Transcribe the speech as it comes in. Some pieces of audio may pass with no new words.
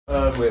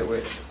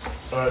Wait.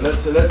 All right,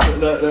 let's.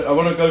 I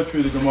want to go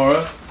through the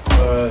Gemara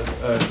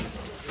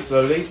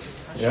slowly,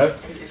 yeah,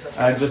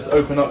 and just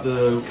open up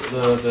the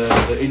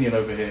inyan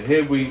over here.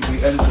 Here we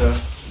enter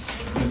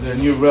into a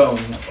new realm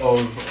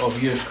of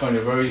Yaash, kind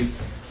of very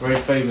very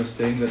famous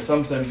thing that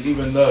sometimes,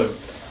 even though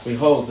we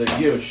hold that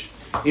Yaash,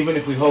 even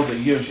if we hold that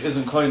Yaash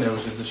isn't Kona,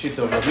 which is the shita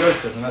of Rabbi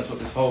Yosef, and that's what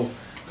this whole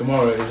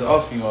Gemara is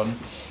asking on,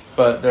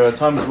 but there are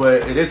times where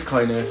it is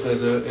Kona if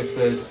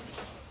there's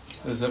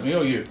is that me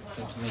or you?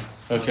 Me.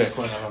 Okay.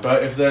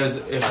 Right. If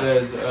there's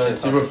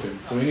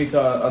tzirufim, so we need to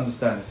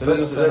understand it. So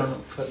let's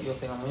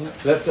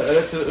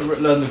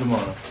learn the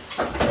Gemara.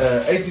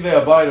 Esivei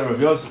Abayla Rav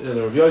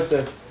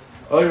Yosef,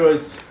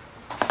 Oiros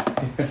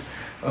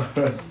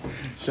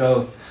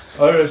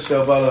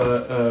shall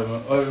bala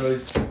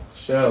Oiros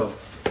shall.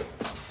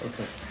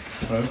 Okay.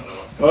 Right.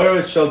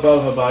 Oiros shall bal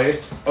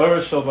habayis.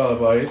 Oiros shall bal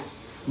habayis.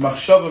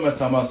 Machshava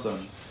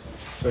metamason.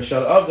 So this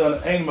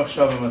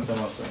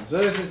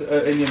is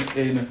in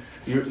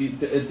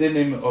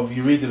dinim of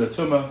Yerida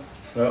Latuma,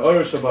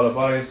 Orosh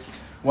Balabayis.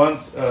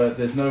 Once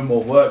there's no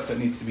more work that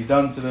needs to be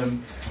done to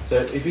them. So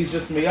if he's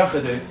just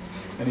miyachadeh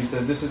and he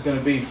says this is going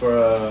to be for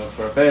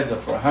a bed or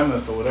for a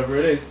hammock or whatever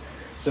it is,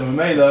 so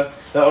Mamela,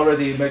 that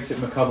already makes it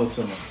makabel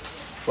tuma.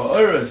 But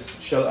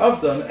Orosh Shel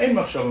Avdan Ein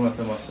Machshava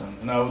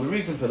Matamasan. Now the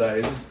reason for that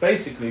is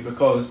basically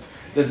because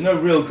there's no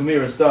real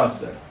Gemiras Das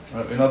there.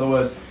 Right? In other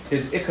words,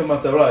 his ikka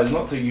matara is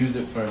not to use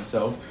it for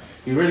himself.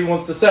 He really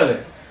wants to sell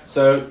it.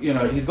 So,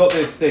 he's got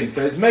this thing.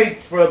 So it's made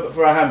for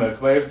a hammock.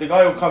 But if the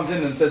guy who comes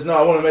in and says, no,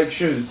 I want to make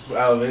shoes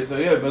out of it, so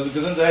yeah, but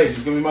because into age,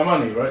 just give me my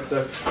money, right?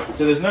 So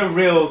there's no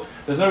real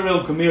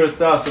Gemiras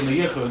Das in the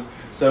yichud.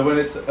 So when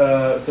it's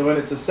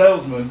a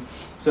salesman,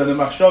 so the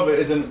machshava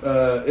isn't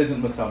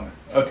matame.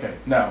 Okay,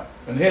 now,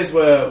 and here's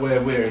where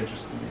we're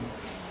interested in.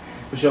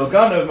 V'shel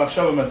ganav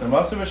machshava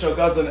metamasim, v'shel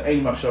gazan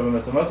ein machshava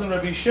metamasim.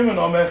 Rabbi Shimon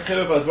omer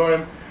chiluv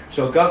advarim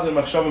shel gazan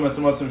machshava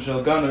metamasim,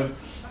 shel ganav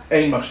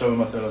ein machshava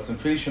metamasim.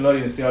 Filishin lo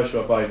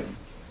yinasiyashu abaydim.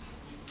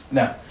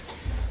 Now,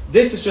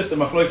 this is just a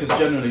machlokas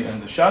generally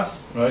in the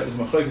Shas, right? There's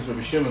machlokas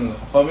Rabbi Shimon and the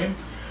Chachamim.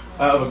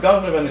 Out of a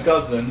gazan and a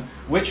gazlan,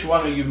 which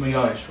one are you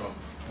miyayish from?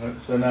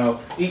 Right? So now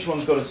each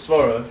one's got a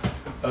svara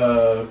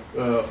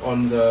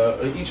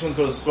each one's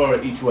got a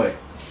svara each way.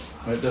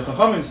 Right? The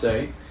Chachamim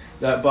say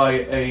that by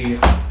a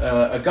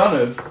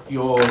ganav,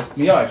 you're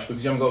miyash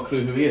because you haven't got a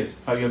clue who he is.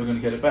 How are you ever going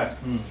to get it back?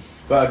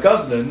 But a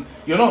gazlan,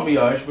 you're not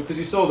miyash because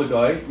you saw the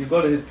guy. You've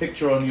got his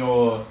picture on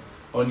your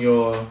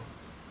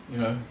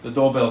the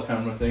doorbell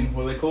camera thing.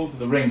 What are they called?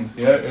 The rings.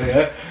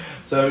 Yeah.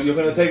 So you're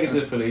going to take it to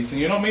the police, and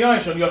you're not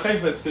miyash on your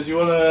chayfetz because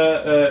you're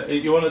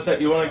going to chap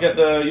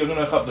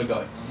the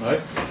guy.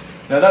 Right?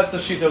 Now that's the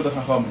shita of the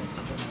chachamim.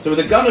 So with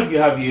a ganav you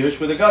have yish,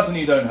 with a gazlan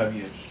you don't have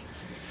yish.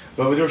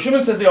 But with Rav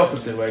Shimon says the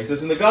opposite way. He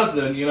says in the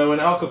Gazlan, when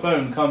Al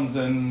Capone comes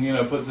and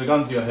puts a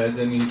gun to your head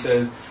and he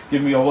says,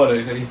 "Give me your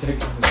wallet," and you take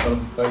it,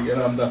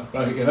 I'm done,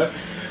 right?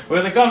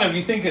 With the Ganav,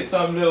 you think it's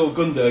some little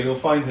gunda, you'll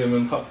find him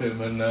and cup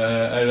him, and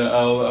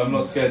I'm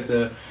not scared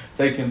to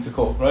take him to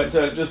court, right?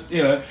 So just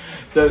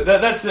so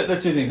that's the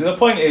two things. And the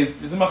point is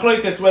a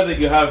machlokas whether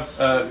you have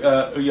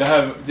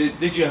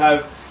did you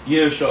have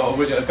Yaash or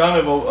with a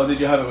Ganav or did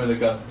you have it with a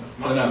Gazlan?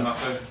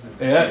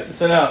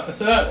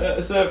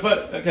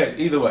 Okay,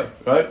 either way,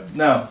 right?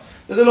 Now,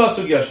 there's a lot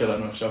of sugya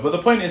shalom, but the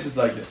point is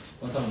like this.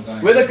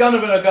 With a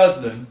ganav and a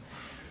gazlan,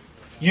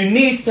 you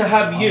need to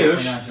have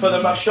Yaash for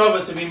the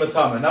machshava to be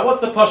matama. Now,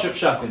 what's the pashup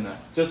pshat in that?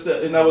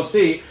 Now we'll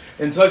see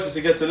in Tosfos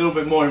it gets a little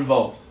bit more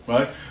involved,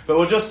 right? But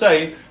we'll just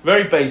say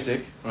very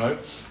basic, right?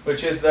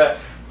 Which is that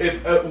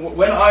if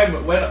when I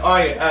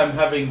am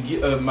having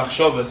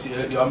machshava,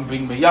 I'm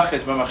being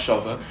meyachet by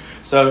machshava,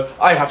 so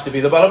I have to be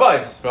the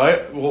balabais,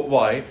 right?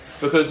 Why?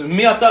 Because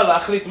mi'ata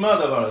la'achlit ma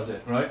davar hazeh,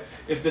 right?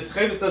 If the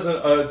chavis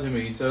doesn't owe to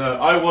me, so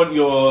I want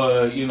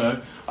your,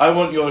 I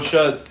want your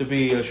shirt to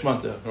be a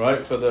shmata,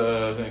 right? For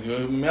the thing,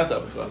 mi'ata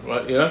b'chlal,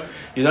 right?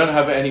 You don't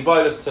have any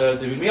bias to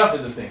be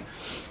miyachet the thing.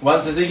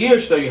 Once there's a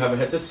Yaash, though, you have a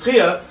heter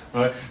schia,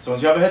 right? So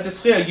once you have a heter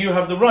schia, you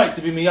have the right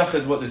to be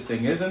miyachet what this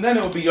thing is, and then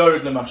it will be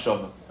yored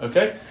lemachshava.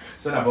 Okay.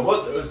 So now,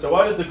 what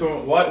is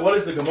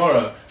the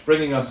Gemara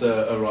bringing us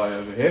a raya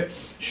over here?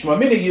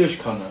 Shmamina Yaash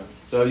Kona.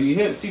 So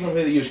you see from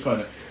here the Yaash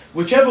Kona.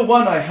 Whichever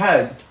one I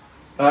have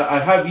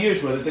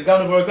Yaash, whether it's a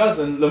ganav or a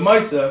gazlan,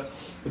 lemaisa,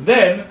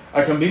 then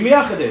I can be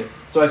miyachadeh.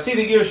 So I see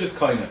the Yaash as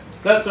Kona.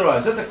 That's the raya.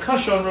 So that's a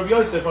kasha on Rav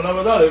Yosef on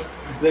Amud Aleph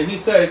that he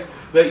said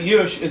that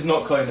Yaash is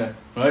not Kona,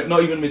 right?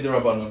 Not even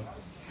midirabbanon.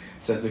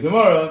 Says the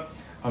Gemara,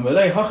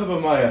 Amalei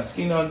hachabamaya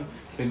skinan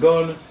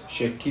begon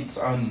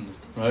shekitzan.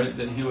 Right,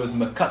 that he was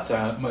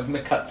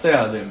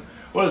mekatzea them.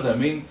 What does that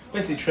mean?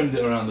 Basically trimmed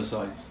it around the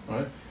sides.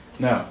 Right.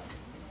 Now,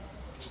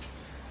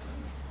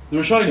 the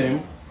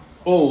Rishonim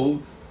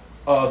all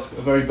ask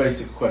a very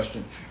basic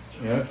question.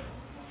 Yeah.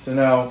 So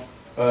now,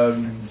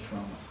 the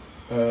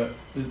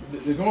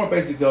Gemara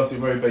basically asks a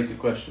very basic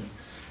question.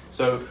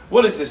 So,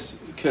 what is this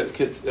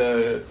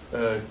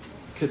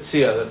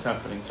katzia that's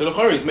happening? So the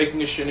Chori is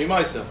making a shini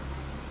maisa.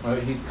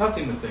 Right. He's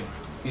cutting the thing.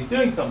 He's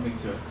doing something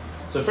to it.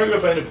 So Freg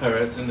Rabbeinu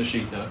Peretz in the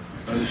Shita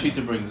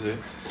brings it,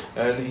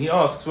 And he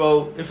asks,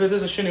 well, if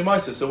there's a Shinu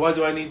Maisa, so why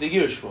do I need the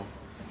Yeush for?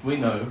 We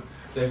know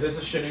that if there's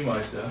a Shinu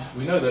Maisa,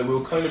 we know that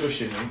we'll kind of a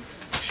Shinu.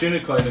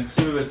 Shinu kind of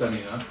Ksiva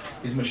Betanina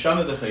is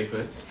Mashana the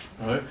Chayfetz,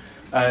 right?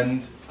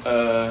 And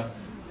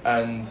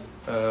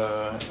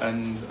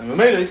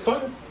Mamela is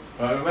kind of.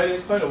 Right? Mamela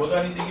is kind of. What do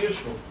I need the Yeush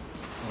for?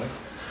 Right?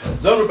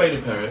 Zohar Beinu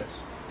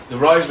Peretz, the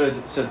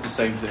Raavad says the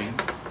same thing,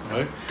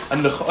 right?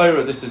 And the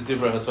Chayra, this is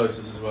Divrei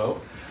HaTosfos as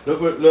well.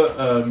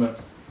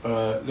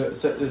 It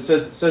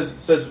says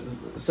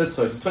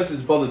Tosfos. Tosfos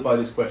is bothered by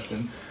this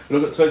question.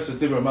 Look at Tosfos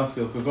Divrei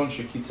Maskil Kagon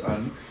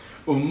Shekitzan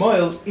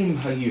Umayil Im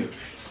Hayush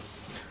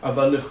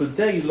Aval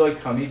Lechudei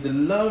Loikani the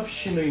Love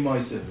Shinui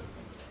Maisev.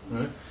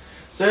 Right?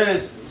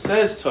 Says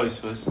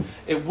Tosfos,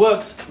 it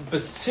works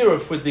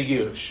besiruf with the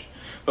Yeush,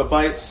 but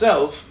by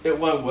itself it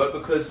won't work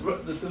because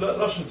the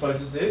Lashon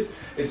Tosfos is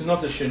it's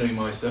not a Shinui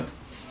Maisa.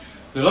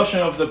 The Lashon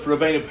of the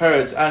Rabbeinu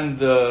Peretz and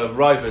the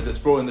Raavad that's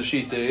brought in the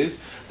Shita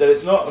is that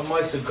it's not a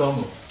Maisa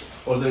Gomel,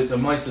 or that it's a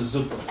Maisa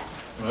Zutta,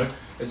 right?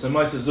 It's a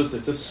Maisa Zutta,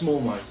 it's a small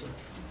Maisa,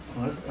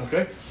 right?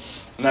 Okay?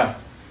 Now,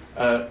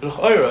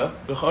 L'chayra,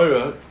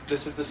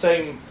 this is the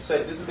same, this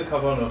is the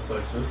Kavanah of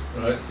Tosfos,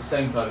 right? It's the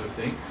same type of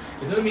thing.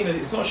 It doesn't mean that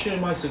it's not Shinu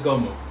Maisa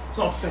Gomel, it's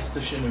not Festa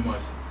Shinu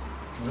Maisa.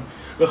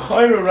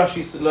 L'chayra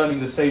Rashi's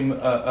learning the same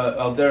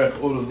Al Derech,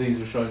 all of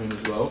these are showing him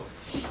as well.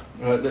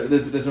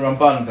 There's a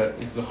Ramban that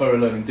is l'chora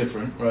learning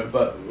different, right?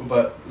 But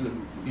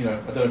you know,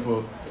 I don't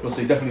know if we'll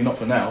see. Definitely not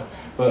for now.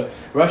 But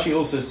Rashi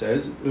also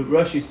says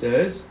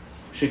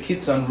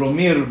shekitzan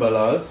dromir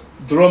balaz.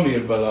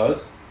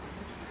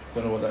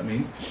 Don't know what that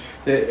means.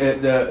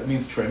 It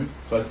means trim.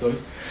 The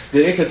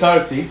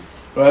ikatarti,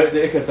 right? The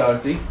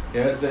ikatarti.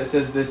 Yeah, it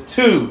says there's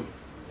two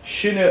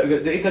shina.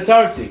 The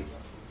ikatarti.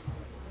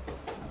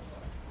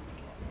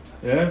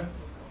 Yeah.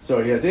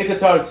 Sorry. Yeah. The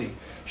ikatarti.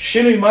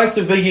 Shinui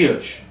ma'aser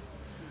v'yeush.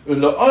 So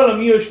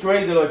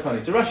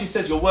Rashi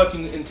says you're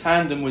working in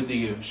tandem with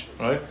the Yeush,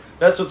 right?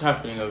 That's what's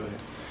happening over here.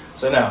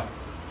 So now,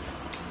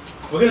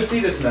 we're going to see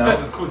this now. He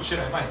says it's called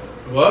Shinui Ma'aser.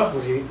 What?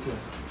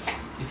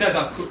 He says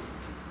that's cool.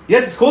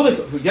 Yes, it's called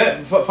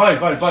fine.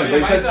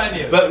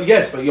 But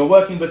yes, but you're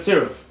working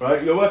Batziruf,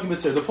 right? You're working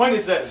Batziruf. The point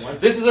is that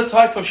this is a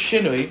type of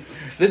Shinui.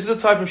 This is a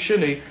type of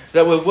Shinui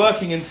that we're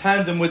working in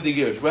tandem with the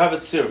Yeush. We have a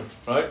Tziruf,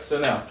 right? So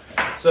now,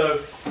 so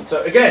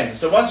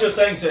once you're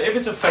saying, so if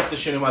it's a Festa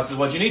Shinui Ma'aser,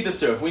 what do you need the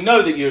Tziruf? We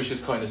know that Yeush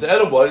is Koina. So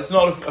Edelboy, it's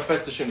not a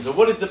Festa Shinui. So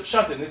what is the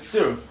Pshat in this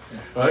Tziruf,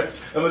 right?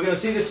 And we're going to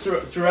see this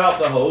throughout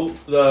the whole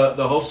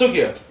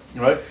Sugya,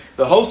 right?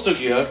 The whole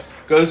Sugya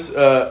goes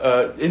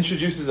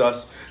introduces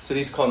us to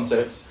these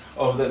concepts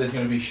of that there's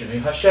going to be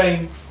Shinui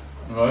Hashem,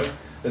 right?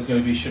 There's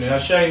going to be Shinui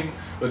Hashem.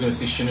 We're going to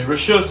see Shinui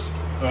Rishus,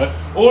 right?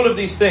 All of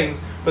these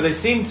things, but they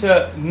seem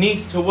to need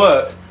to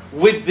work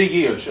with the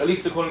Yeush, at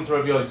least according to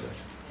Rav Yosef,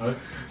 right?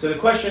 So the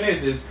question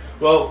is,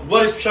 well,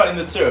 what is Pshat in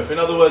the Tziruf? In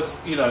other words,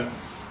 you know,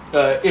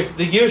 if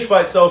the Yeush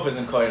by itself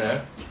isn't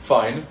Koine,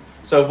 fine.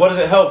 So what does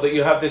it help that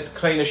you have this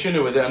Kleina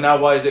Shinu with it, and now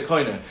why is it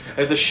Koine?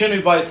 If the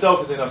Shinu by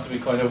itself is enough to be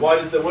Koine,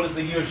 what does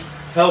the Yeush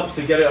help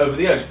to get it over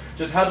the edge?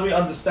 Just how do we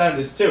understand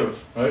this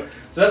Tziruf, right?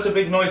 So that's a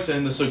big noisa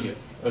in the Sugya,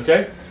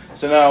 okay?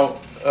 So now,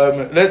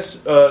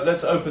 let's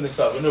open this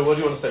up. No, what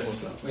do you want to say,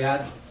 Musa? We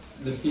had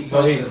the few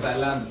Toises I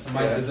learned from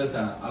Maisa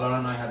Zutta. I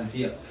don't know how to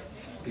deal.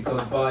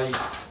 Because by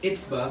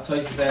Itzba,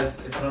 Toises says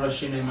it's not a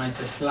Shinui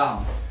Maisa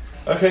Klal.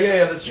 Okay,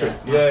 yeah, that's true.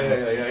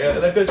 Yeah.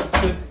 They're good,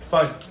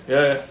 fine.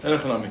 Yeah.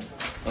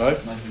 Alright.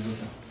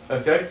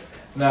 Okay.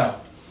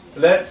 Now,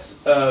 let's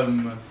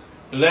Lome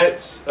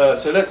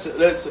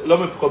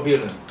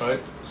probieren,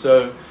 right?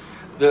 So,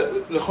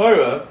 the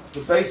L'chora,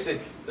 the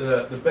basic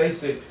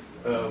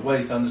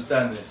way to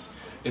understand this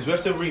is we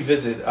have to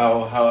revisit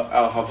our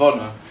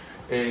Havana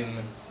in.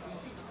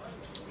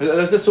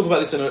 Let's talk about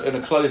this in a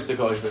klalistic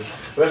argument.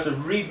 We have to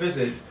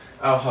revisit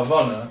our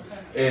Havana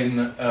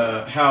in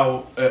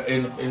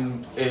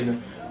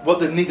what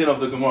the nidin of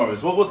the Gemara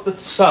is. What's the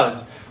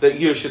tzad that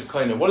Yeush is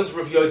koine? What does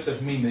Rav Yosef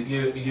mean that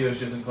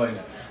Yeush isn't koine?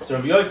 So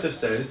Rav Yosef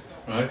says,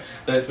 right,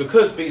 that it's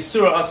because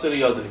B'Yisura Asar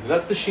Yadai.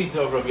 That's the shita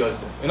of Rav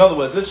Yosef. In other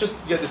words, let's just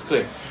get this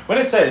clear. When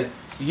it says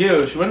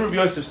Yeush, when Rav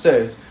Yosef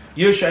says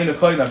Yeush ain't a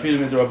koine,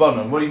 feeling into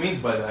Rabbanon, what he means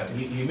by that?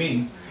 He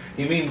means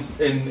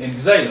in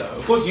Gzela.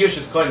 Of course, Yeush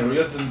is koine.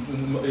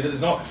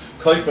 It's not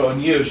koifer on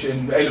Yeush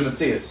in Elam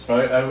Matzias,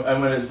 right?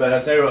 And when it's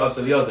Be'atera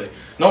Asar Yadai,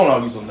 no one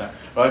argues on that,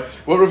 right?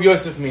 What Rav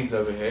Yosef means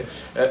over here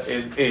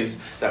is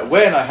that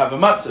when I have a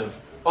matzav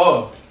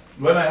of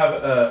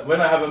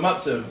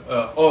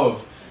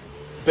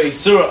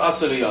Beisura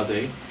Asali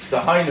Yadi, the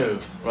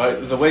Hainu, right?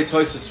 The way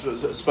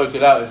Tosfos spoke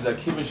it out is that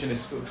Kivin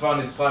is Kvan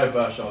is Chayav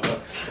Ba'ashava.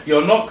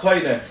 You're not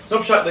Kaina. It's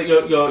not shot that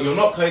you're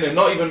not Kaina,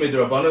 not even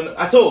Midrabanan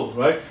at all,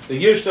 right? The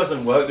Yeush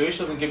doesn't work. The Yeush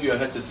doesn't give you a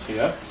hetes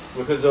here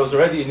because there was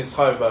already in his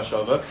Chayav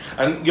Ba'ashava,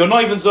 and you're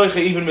not even Zoicha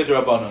even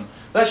Midrabanan.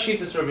 That's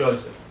Shitas Rabbi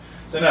Yosef.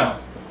 So now,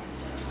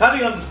 how do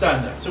you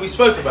understand that? So we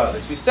spoke about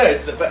this. We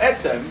said that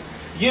Ba'etzem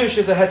Yeush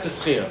is a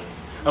hetes here.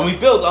 And we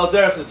built Al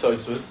Derech the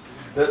Tosfos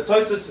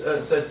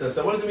Tosfos says this.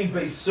 Now, what does it mean?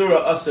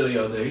 Beisura asel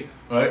yodi,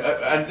 right?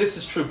 And this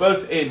is true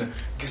both in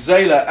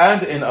Gzela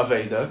and in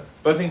Aveda,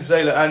 both in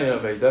Gzela and in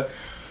Aveda.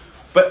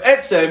 But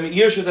etzem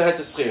Yirsh is a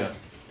heteschia.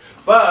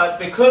 But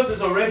because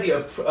there's already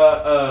a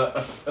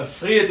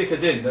friya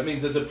din, that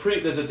means there's a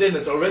din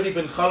that's already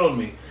been chal on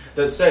me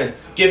that says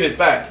give it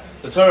back.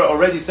 The Torah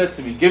already says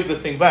to me give the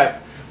thing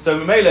back. So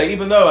Mamela,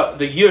 even though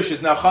the Yirsh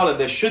is now chal,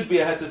 there should be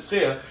a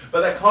heteschia,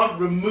 but that can't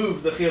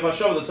remove the chiyuv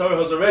hashava. The Torah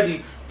has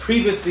already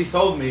previously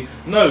told me,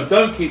 no,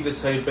 don't keep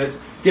this chayfetz,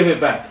 give it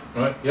back.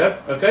 Right? Yeah?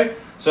 Okay?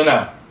 So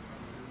now,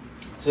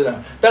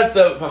 that's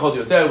the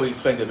pachot there. We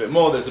explained it a bit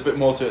more. There's a bit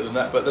more to it than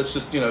that, but that's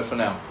just, for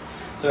now.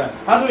 So now,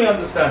 how do we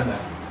understand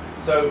that?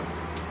 So,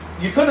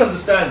 you could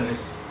understand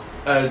this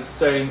as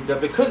saying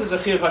that because it's a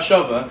chiyuv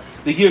hashava,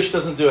 the Yirsh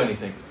doesn't do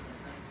anything.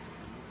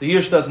 The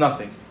Yirsh does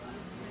nothing.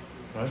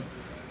 Right?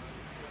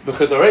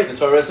 Because the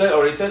Torah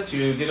already says to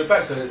you, give it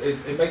back. So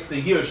it makes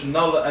the Yirsh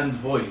null and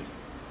void.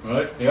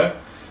 Right? Yeah?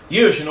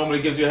 Yirsh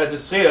normally gives you a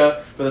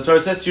heteschia, but the Torah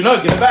says to you, no,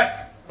 give it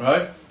back.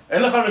 Right?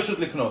 En lecha reshut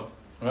liknot.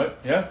 Right?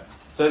 Yeah?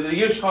 So the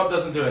Yirsh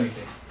doesn't do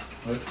anything.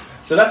 Right?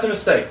 So that's a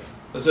mistake.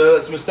 That's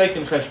a mistake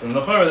in Cheshbon.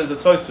 There's a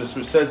Tosfos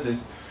which says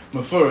this,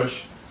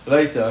 Mefurish,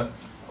 later,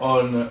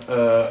 on at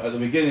the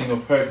beginning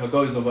of Perek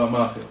HaGozel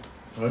V'Amachil.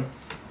 Right?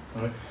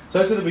 Right? So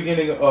that's at the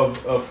beginning of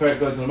Perek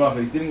Gozel V'Amachil.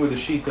 He's dealing with the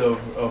Shita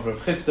of Rav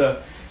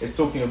Chisda. It's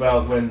talking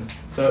about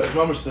so it's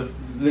almost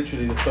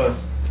literally the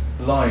first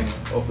line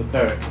of the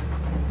Perek.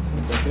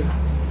 Is that good?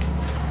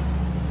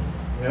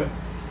 Yeah?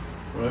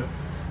 Right?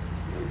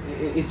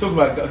 He's talking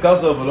about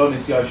Gazel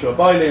V'Lonis Yashua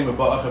Bailim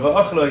V'Ba'achav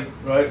V'Achloi,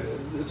 right?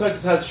 The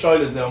Tosfos has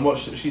shilas there on what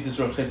Shitas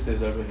Rav Chisda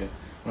is over here,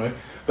 right?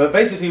 But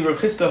basically Rav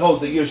Chisda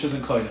holds that Yirsh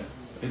isn't Kona.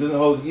 He doesn't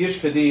hold, Yirsh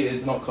Kadi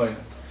is not Kona.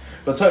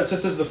 But Tosfos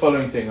says the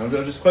following thing. I'm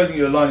just quoting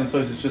you a line in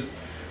Tosfos just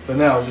for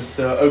now, just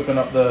to open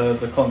up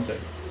the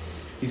concept.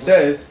 He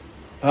says,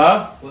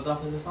 what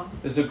after this one?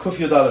 There's a Kuf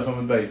Yodala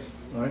from the base,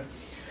 right?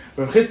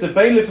 Rav Chisda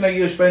bein lifnei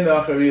Yirsh bein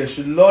le'achar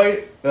Yirsh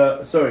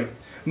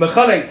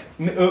Mechalek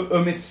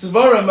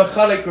u'misvara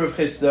Mechalek Rav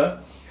Chisda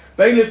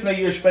bein lifnei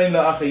Yirsh bein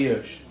le'achar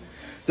Yirsh.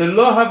 The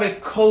lo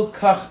have kol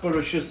kach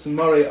barashus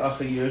mari achar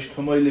Yirsh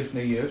kamoi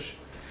lifnei Yirsh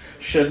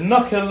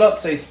shenakel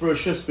lotzeis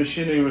barashus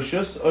b'shinui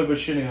rashus or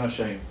b'shinui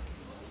hashem.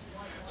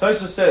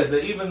 Tosfos says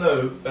that even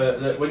though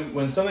that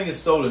when something is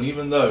stolen,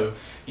 even though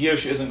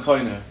Yirsh isn't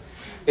koiner,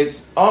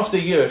 it's after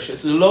Yirsh,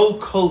 it's lo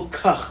kol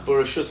kach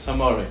barashus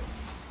hamari.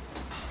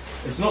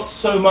 It's not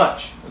so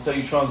much. That's how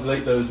you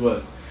translate those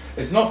words.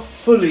 It's not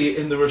fully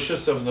in the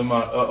rashus of the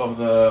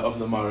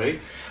mari,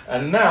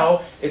 and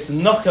now it's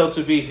nakel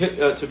to be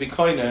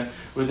koiner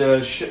with a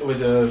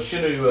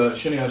shinui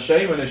hashem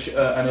and a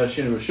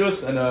shinui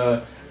rashus and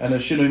a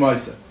shinui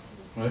ma'isa.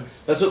 Right?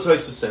 That's what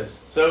Tosfos says.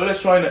 So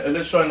let's try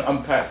and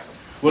unpack.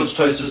 Which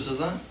Tosfos is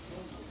that?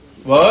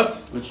 What?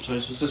 Which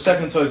Tosfos? It's the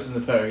second Tosfos in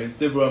the Perek. It's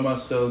Dibra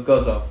Mastel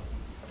Gazal.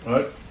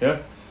 Right? Yeah?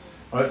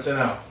 Alright, so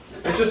now,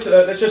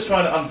 let's just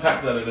try and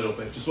unpack that a little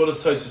bit. Just what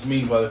does Tosfos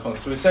mean by the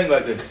concept? So he's saying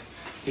like this.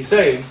 He's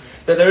saying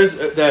that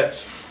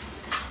that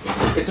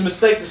it's a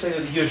mistake to say that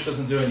the Yirsh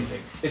doesn't do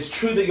anything. It's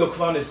true that your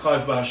Kvan is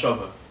Chayiv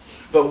B'Hashava.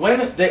 But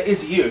when there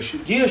is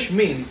Yirsh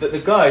means that the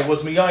guy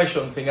was Miyayish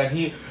on thing and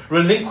he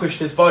relinquished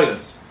his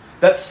violence.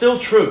 That's still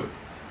true.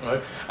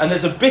 Right? And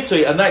there's a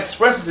bitui, and that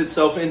expresses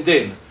itself in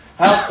din.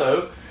 How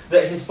so?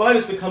 That his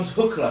violence becomes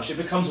huklash, it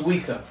becomes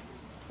weaker.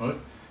 Right?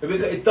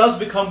 It does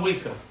become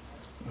weaker.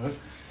 Right?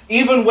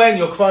 Even when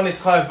your kvan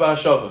is chayav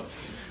b'hashava.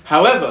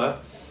 However,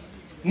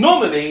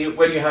 normally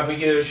when you have a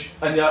yirsh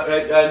and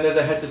there's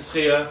a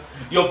heteschia,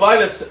 your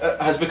violence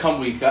has become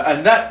weaker,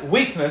 and that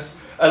weakness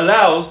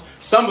allows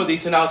somebody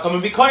to now come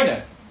and be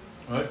koine.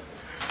 Right?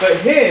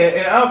 But here,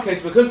 in our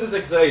case, because there's a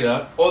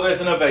gzeila or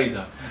there's an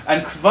aveda,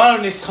 and kvar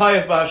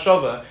nischayev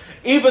b'hashava,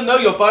 even though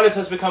your bias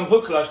has become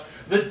huklash,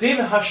 the din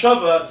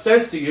hashava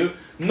says to you,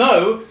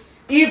 no,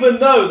 even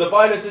though the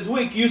bias is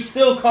weak, you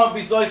still can't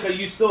be zoicha,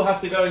 you still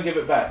have to go and give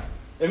it back.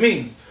 It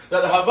means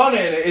that the havana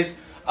in it is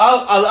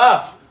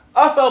af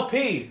al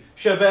pi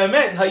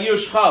shebe'emet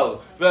hayirsh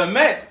chal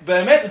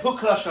be'emet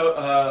huklash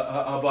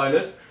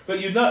habaylis. But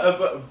you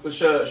know,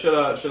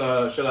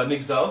 shela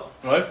nigzal,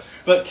 right?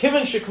 But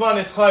kiven shekvan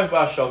is chayiv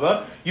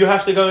b'hashava, you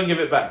have to go and give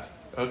it back.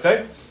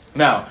 Okay.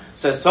 Now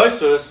says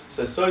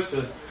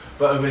Tosfos,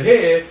 but over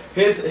here,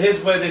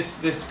 here's where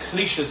this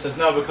klishus has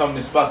now become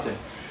nisbate.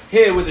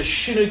 Here with the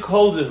shinui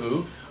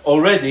koldehu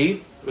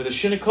already,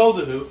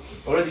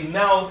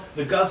 now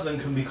the gazlan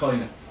can be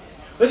koine.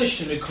 With the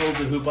shinui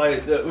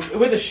koldehu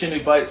with the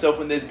shinui by itself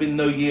when there's been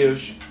no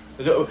yirsh.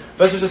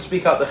 Let's just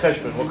speak out the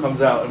cheshbon, what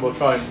comes out, and we'll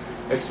try and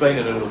explain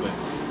it a little bit.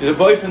 The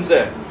boyfriend's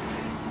there.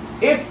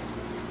 If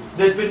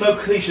there's been no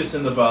klishus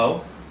in the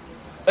Baal,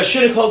 a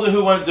shinui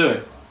koldehu won't do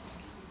it.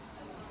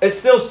 It's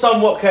still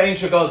somewhat ka'in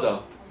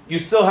shagazal. You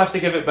still have to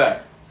give it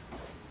back.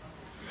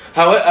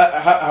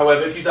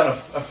 However, if you've done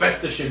a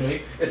festa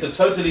shinui, it's a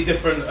totally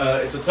different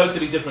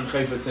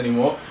chayfetz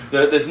anymore.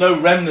 There's no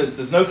remnants.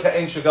 There's no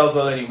ka'in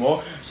shagazal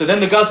anymore. So then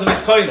the gazan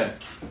is koine.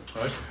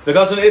 Right? The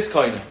gazan is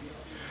koine.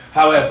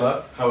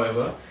 However,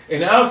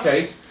 in our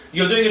case,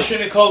 you're doing a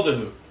shinui kol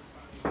dahu.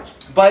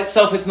 By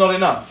itself, it's not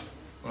enough.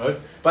 Right?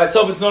 By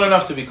itself, it's not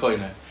enough to be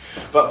koine.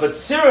 But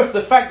sirif,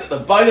 the fact that the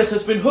bailus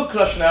has been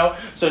huklash now,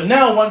 so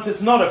now once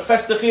it's not a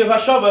festa chiyuv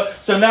hashava,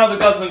 so now the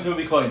gazlan can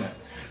be koine.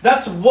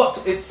 That's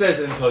what it says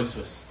in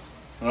Tosfos.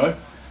 Right?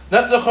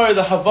 That's the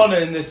havana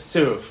in this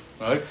sirif.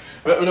 Right?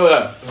 No.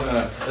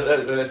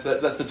 That's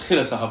the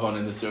tchilas havana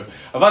in this sirif.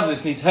 Havana,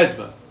 this needs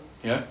hezbollah.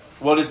 Yeah.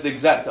 What is the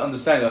exact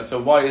understanding? So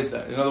why is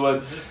that? In other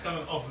words, just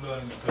coming off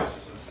learning the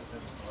processes.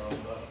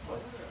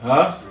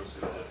 Huh?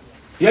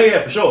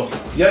 Yeah, for sure.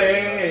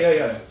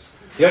 Yeah,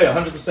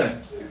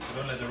 100%.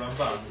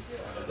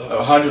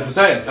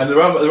 100%. And the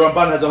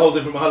Ramban has a whole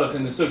different mahalach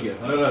in the sugya.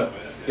 No.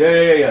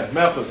 Yeah.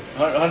 Malchus,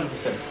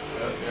 100%.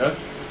 Yeah.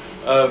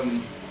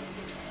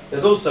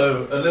 There's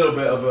also a little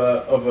bit of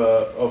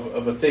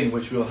a thing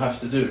which we'll have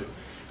to do,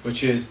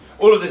 which is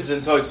all of this is in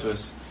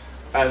Tosfos,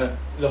 and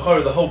the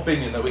whole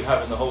binyan that we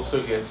have in the whole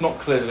sugya. It's not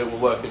clear that it will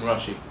work in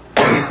Rashi,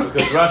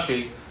 because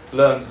Rashi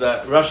learns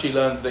that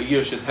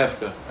Yaash is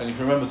hefka, and if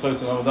you remember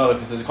Tosfos and Aleph,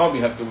 he says it can't be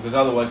hefka because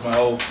otherwise my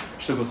whole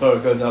shtukul Torah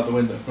goes out the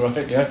window,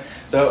 right? Yeah.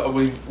 So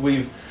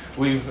we've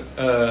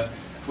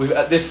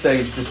at this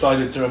stage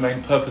decided to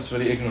remain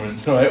purposefully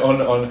ignorant, right,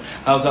 on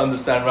how to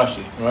understand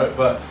Rashi, right?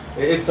 But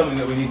it is something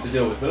that we need to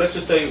deal with. But let's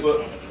just say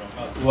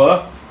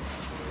what?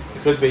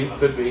 It could be,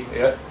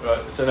 yeah,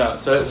 right.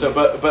 So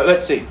but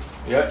let's see,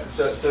 yeah.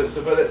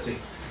 But let's see.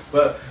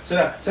 So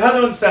how do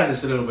I understand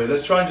this a little bit?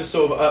 Let's try and just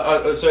sort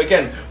of. So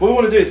again, what we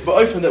want to do is, but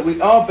often that we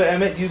are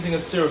be'emet using a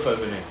tziruf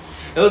over here. In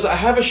other words, I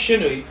have a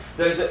shinui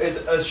that is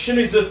a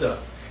shinui zutta.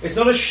 It's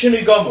not a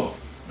shinui gomor,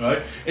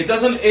 right? It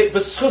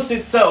beschus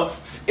itself.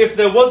 If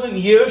there wasn't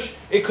Yaash,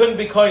 it couldn't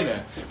be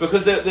koine,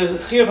 because the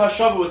chiyuv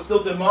hashava would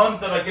still demand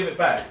that I give it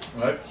back,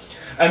 right?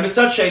 And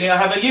mitzad sheni, I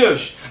have a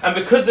Yaash, and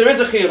because there is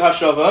a chiyuv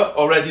hashava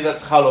already,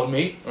 that's chal on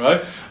me,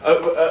 right?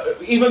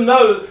 Even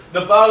though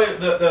the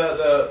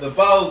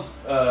bailus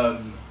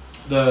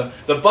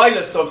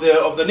of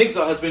the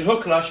nigzah has been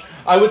huklash,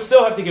 I would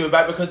still have to give it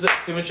back because the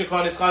kivin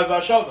sheklan is chayv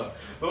hashava.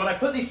 But when I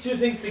put these two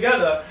things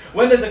together,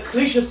 when there's a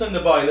klishus in the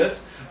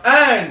bailus,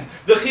 and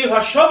the chiyuv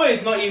hashava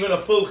is not even a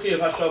full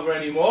chiyuv hashava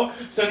anymore,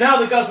 so now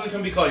the gazlan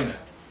can be koine.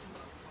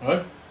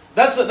 Right?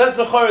 That's the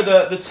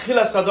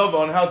tchilas hadova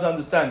on how to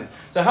understand it.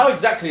 So how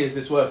exactly is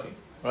this working?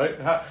 Right?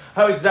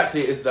 How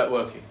exactly is that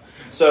working?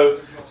 So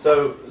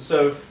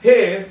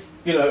here,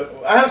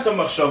 I have some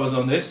machshavas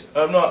on this.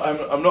 I'm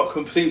not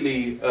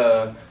completely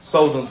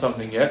sold on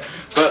something yet.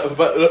 But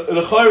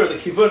the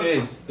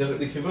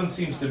kivun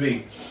seems to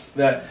be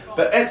that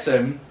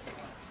Be'etzem,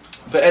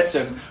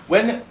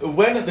 when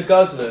the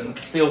gazlan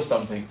steals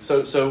something,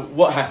 so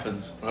what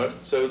happens, right?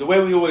 So the way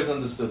we always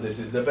understood this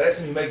is that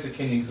Be'etzem he makes a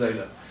kinyan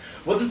gzeila.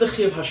 What does the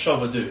chiyuv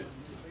hashava do?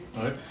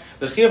 Right?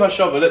 The chiyuv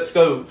hashava, let's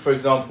go, for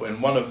example, in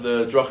one of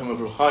the drachim of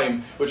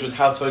Ruchaim, which was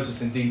how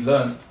Tosfos indeed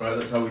learned, right?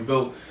 That's how we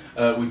built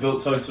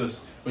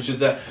Tosfos, which is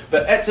that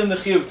Be'etzem the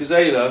chiyuv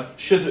gzeila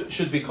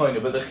should be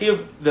koine, but the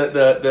chiyuv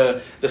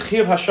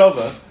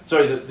hashava,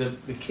 sorry, the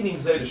kinyan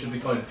gzeila should be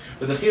koine,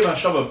 but the chiyuv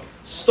hashava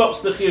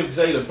stops the chiyuv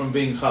gzeila from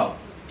being chal.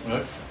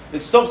 Right? It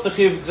stops the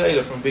chiyuv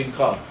gzeila from being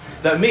chal.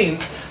 That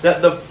means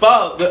that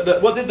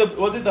what did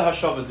the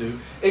hashava do?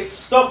 It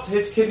stopped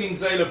his kinyan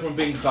gzeila from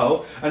being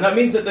chal, and that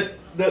means that the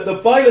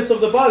bailus of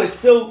the baal is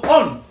still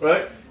on,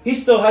 right? He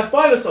still has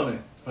bailus on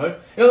it, right?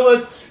 In other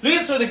words,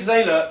 liyutzur the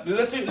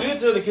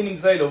kinyan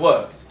gzeila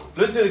works.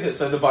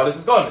 So the bailus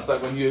is gone. It's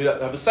like when you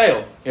have a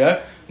sale,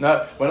 yeah?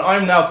 Now, when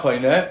I'm now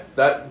koine,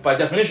 that by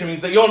definition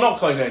means that you're not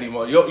koine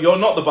anymore. You're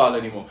not the baal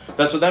anymore.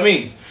 That's what that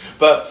means.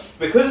 But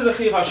because there's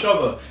a chiyuv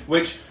hashava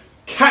which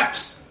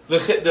caps the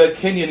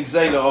kinyan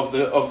gzeila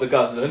of the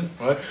gazlan,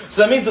 right?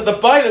 So that means that the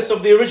bailus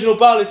of the original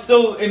baal is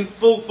still in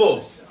full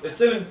force. It's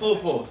still in full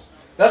force.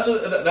 That's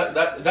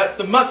that's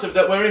the matzav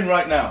that we're in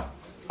right now.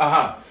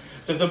 Aha.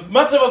 So the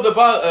matzav of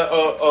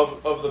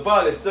the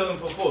baal is still in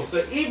full force.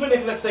 So even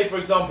if, let's say, for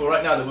example,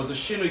 right now there was a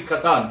shinui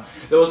katan,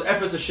 there was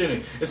epis a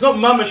shinui. It's not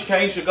mamash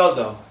kain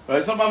shegazal, right?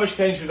 It's not mamash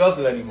kain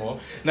shegazal anymore.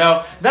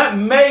 Now that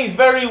may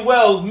very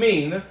well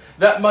mean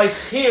that my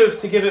chiyuv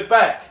to give it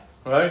back,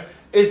 right,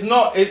 is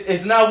now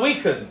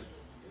weakened.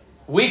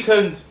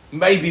 Weakened,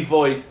 maybe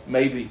void,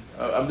 maybe.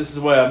 This is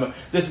where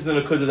this is the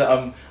nakuda that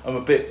I'm a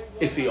bit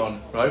iffy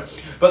on, right?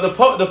 But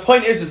the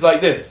point is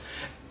like this.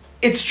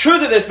 It's true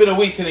that there's been a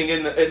weakening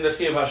in the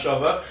chiyuv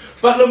hashava,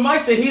 but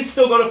l'maisa he's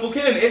still got a full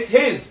kinyan. It's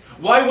his.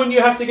 Why wouldn't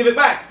you have to give it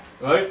back,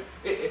 right?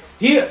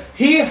 He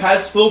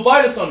has full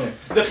bailus on it.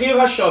 The chiyuv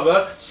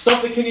hashava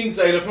stop the kinyan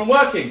gzeila from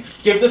working.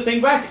 Give the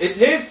thing back. It's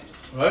his,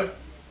 right?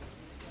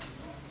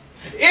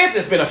 If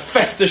there's been a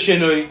festa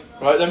shinui,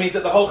 right, that means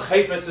that the whole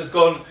chayfetz has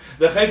gone.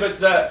 The chayfetz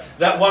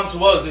that once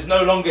was is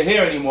no longer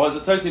here anymore. It's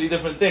a totally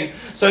different thing.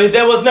 So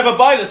there was never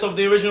bailus of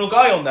the original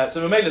guy on that.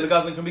 So maybe the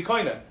gazlan can be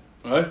koine,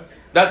 right?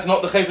 That's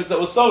not the chayfetz that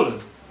was stolen,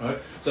 Right?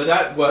 So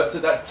that works. So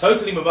that's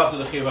totally mevatel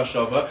the chiyuv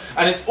hashava,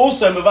 and it's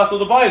also mevatel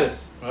the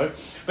bailus. Right?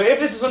 But if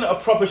this isn't a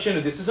proper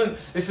shinui, this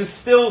is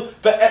still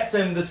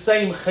be'etzem the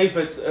same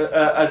chayfetz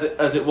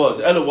as it was.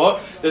 Ella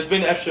what? There's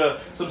been extra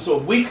some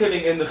sort of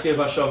weakening in the chiyuv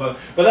hashava,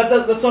 but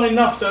that's not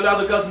enough to allow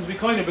the gazan to be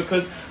koine,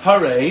 because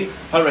hooray,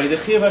 the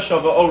chiyuv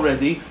hashava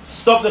already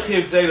stopped the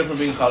chiyuv gzeila from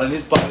being chal, and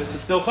his bailus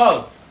is still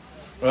chal.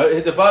 Right?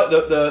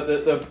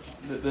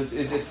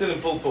 It's still in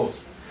full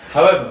force.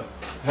 However,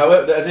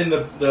 as in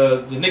the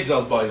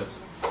nigzal's bailus.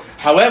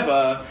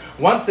 However,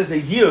 once there's a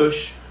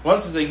yaash,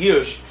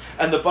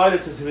 and the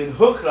bailus has been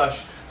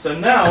hukrash, so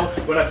now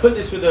when I put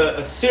this with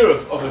a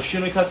siruf of a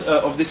shinui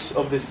of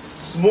this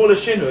smaller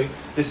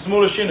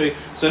shinui,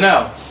 so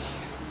now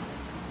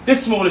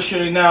this smaller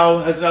shinui now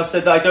has now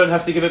said that I don't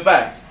have to give it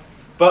back.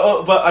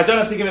 But I don't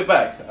have to give it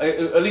back,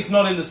 at least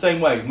not in the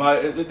same way.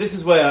 This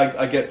is where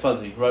I get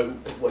fuzzy, right?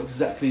 What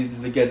exactly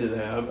is the gedder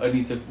there?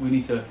 We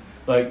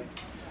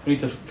need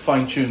to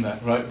fine tune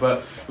that, right?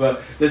 But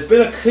there's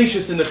been a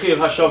klishus in the chiyuv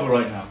hashava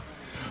right now,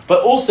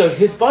 but also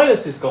his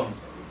bailus is gone.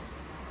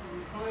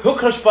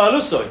 Hukrash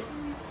ba'alusoi,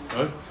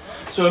 right?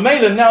 So a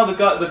mela now the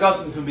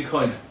gazan can be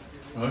koine,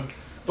 right?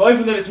 But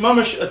even though it's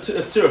mamash a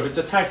tziruf, it's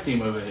a tag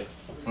team over here,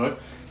 right?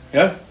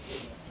 Yeah.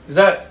 Is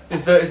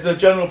the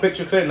general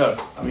picture clear? No.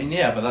 I mean,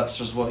 yeah, but that's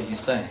just what you're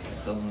saying.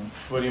 It doesn't.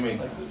 What do you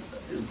mean?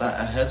 Is that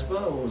a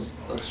hezbollah, or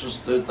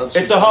that's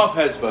it's a half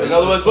hezbollah. In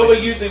other words, what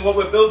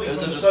we're building.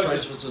 Those are just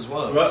Tosfos'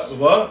 words. Right,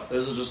 what?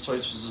 Those are just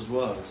Tosfos'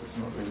 words. It's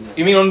not really.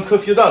 You mean on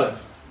Kuf Yud Aleph?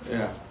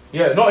 Yeah.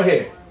 Yeah, not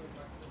here.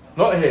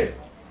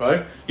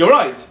 Right? You're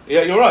right.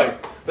 Yeah, you're right.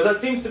 But that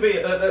seems to be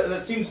the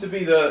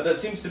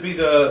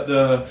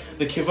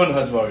kivun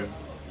hadvarim.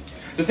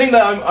 The thing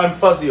that I'm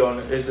fuzzy on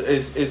is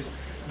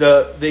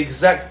the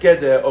exact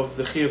geder of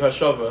the chiyuv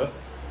hashava.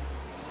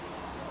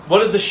 What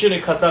does the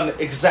shinui katan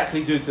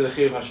exactly do to the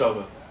chiyuv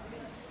hashava?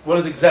 What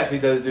does exactly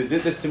does it do?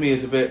 This to me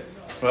is a bit,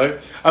 right?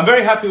 I'm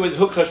very happy with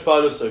hukrash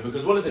ba'aluso,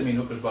 because what does it mean,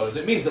 hukrash ba'aluso?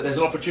 It means that there's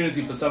an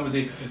opportunity for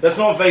somebody. That's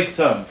not a vague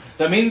term.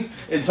 That means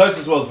in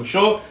Tosfos world for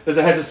sure there's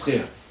a heter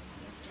schia,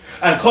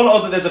 and kol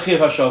od that there's a chiyuv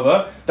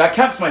hashava that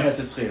caps my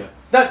heter schia.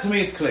 That to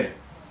me is clear,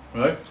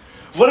 right?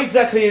 What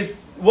exactly does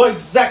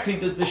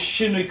the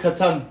shinui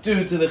katan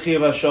do to the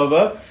chiyuv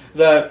hashava?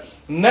 That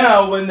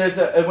now when there's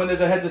a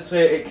heter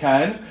schia it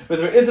can, but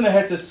if there isn't a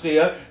heter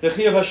schia, the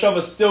chiyuv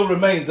hashava still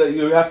remains that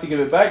you have to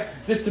give it back.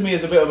 This to me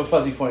is a bit of a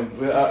fuzzy point.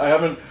 I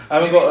haven't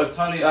got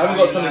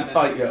something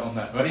tight yet on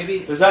that. Right?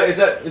 Maybe is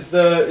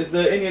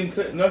the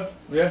Indian no?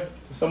 Yeah,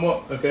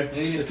 somewhat okay.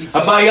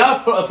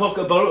 Abaya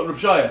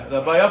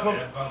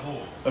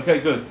okay,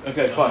 good.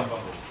 Okay, fine.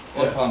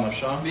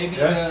 Maybe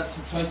the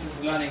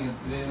Tosfos learning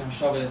the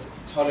hashava is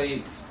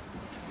totally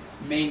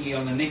mainly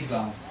on the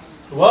nigzal.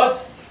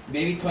 What?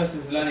 Maybe Tosfos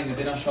is learning the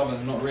din hashava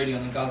is not really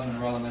on the gazlan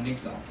rather than the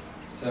nigzal.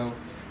 So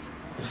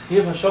the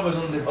chiyuv hashava is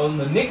on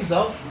the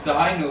nigzal. So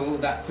I know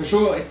that for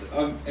sure it's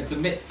a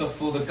mitzvah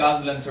for the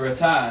gazlan to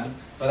return,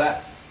 but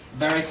that's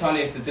very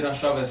totally if the din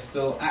hashava is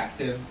still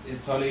active is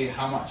totally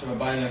how much of a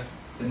bailus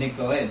the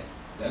nigzal is.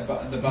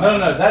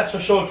 No, that's for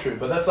sure true.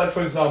 But that's like,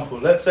 for example,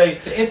 let's say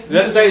we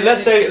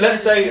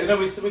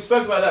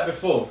spoke about that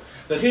before.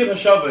 The chiyuv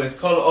hashava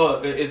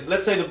is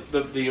let's say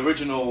the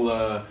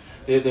original.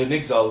 The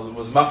nigzal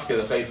was mafke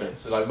the chayfetz,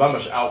 so like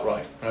mamash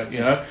outright, right?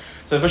 You know,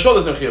 so for sure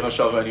there's no chiyuv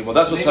hashava anymore.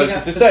 That's what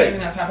Tosfos is saying.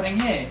 That's happening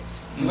here.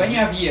 So when you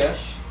have yaash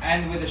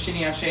and with a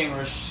shini Hashem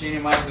or a shini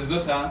ma'aser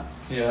zuta,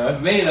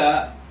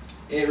 Mela,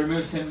 it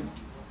removes him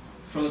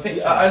from the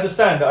picture. I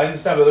understand.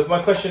 But my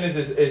question is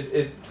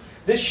this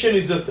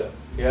shini zuta,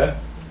 yeah?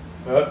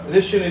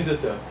 This shini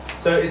zuta.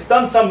 So it's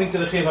done something to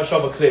the chiyuv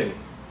hashava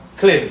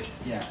clearly.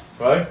 Yeah.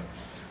 Right.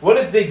 What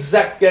is the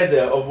exact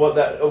geder of what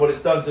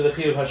it's done to the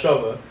chiyuv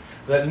hashava?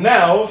 That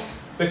now,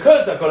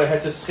 because I've got a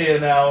heter schia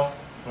now,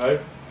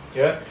 right?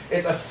 Yeah,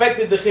 it's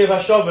affected the chiyuv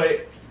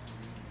hashava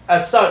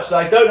as such that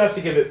I don't have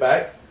to give it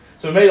back.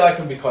 So maybe I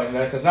can be koine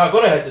there because now I've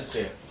got a heter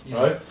schia,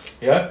 right?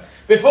 Yeah.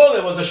 Before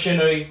there was a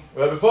shinui,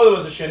 right?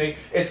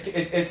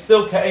 It's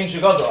still ka'ein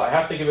shegazal. I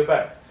have to give it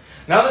back.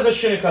 Now there's a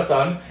shinui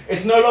katan.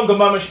 It's no longer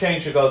mamash ka'ein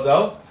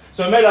shegazal.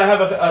 So maybe I have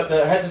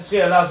the heter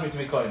schia allows me to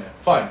be koine.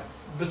 Fine,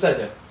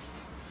 beseder.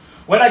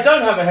 When I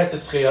don't have a heter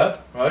schia,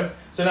 right?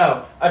 So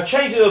now, I've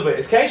changed a little bit.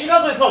 It's Kain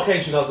Shegazal or it's not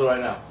Kain Shegazal right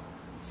now?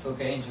 Still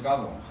Kain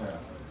Shegazal.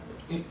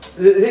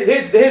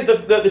 Here's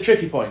the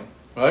tricky point,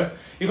 right?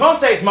 You can't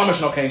say it's mamash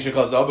not Kain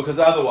Shegazal because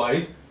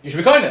otherwise you should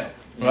be koine,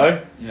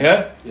 right?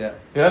 Yeah.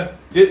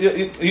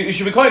 You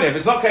should be koine. If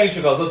it's not Kain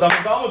Shegazal, then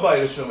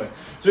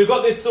so we've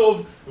got this sort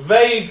of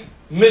vague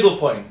middle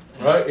point,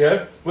 right?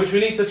 Yeah, which we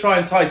need to try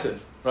and tighten,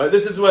 right?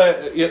 This is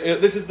where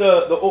this is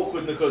the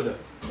awkward nakuda,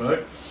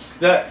 right?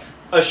 That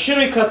a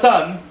shinui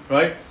katan,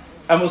 right?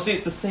 And we'll see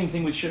it's the same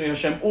thing with Shinui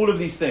Hashem. All of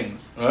these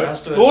things,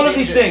 right? All of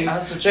these things,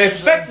 they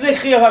affect the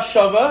chiyuv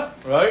hashava,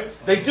 right?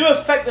 They do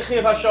affect the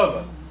chiyuv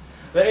hashava.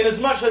 That in as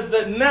much as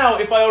that now,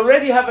 if I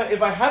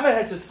have a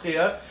heter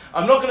schia,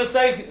 I'm not going to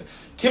say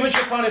kimin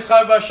shekvan is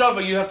chayav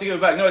hashava. You have to give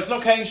it back. No, it's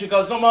not kain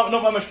shegazal. Not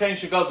mamash kain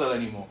shegazal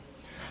anymore.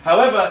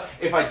 However,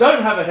 if I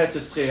don't have a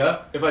heter schia,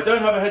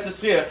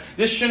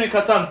 this shinui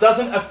katan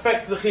doesn't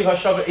affect the chiv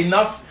hashava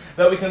enough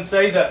that we can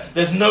say that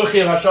there's no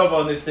chiv hashava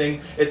on this thing.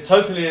 It's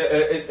totally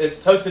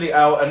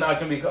out, and I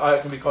can be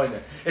koine.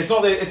 It's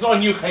not a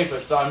new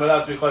chayfetz that I'm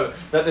allowed to be koine.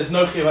 That there's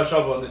no chiv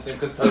hashava on this thing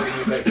because it's totally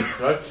new chayfetz,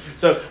 right?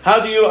 So how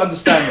do you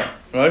understand that,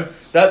 right?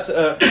 That's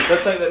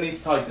something that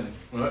needs tightening,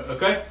 right?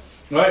 Okay,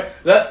 right?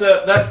 That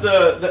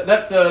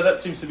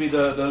seems to be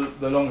the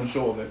long and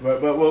short of it, right?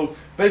 But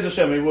Be'ez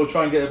Hashem, we'll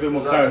try and get a bit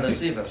more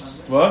clarity.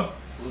 What?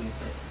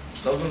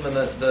 Doesn't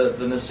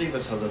the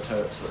Nesivus has a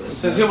teretz for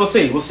this? Yeah, we'll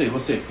see.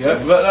 Yeah,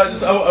 but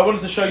I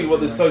wanted to show you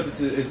what this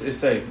closest is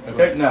saying.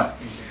 Okay, now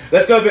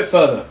let's go a bit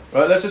further.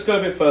 Right, let's just go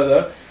a bit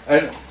further,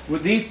 and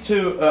with these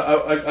two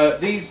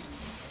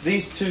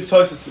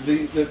Tosfos,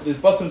 the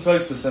bottom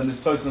Tosfos and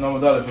this Tosfos and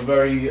Amud Aleph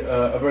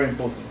are very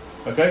important.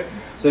 Okay,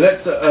 so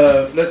let's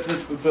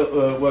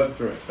work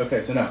through it.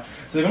 Okay, so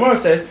the Gemara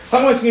says, so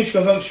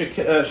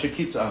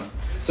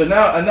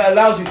now, and that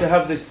allows you to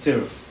have this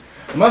tziruf.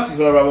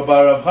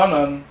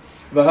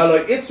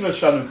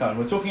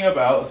 We're talking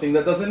about a thing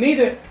that doesn't need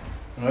it.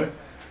 Right?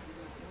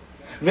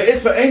 The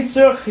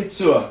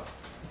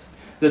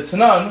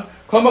Tanan,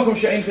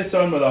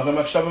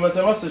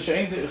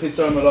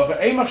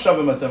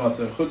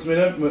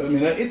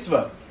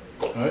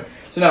 right?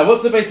 So now,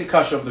 what's the basic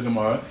kasha of the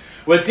Gemara?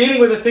 We're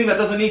dealing with a thing that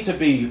doesn't need to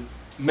be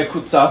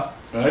mekutza,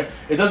 right?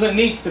 It doesn't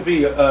need to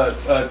be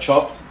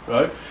chopped,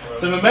 right?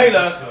 So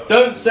Mamela,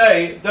 don't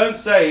say that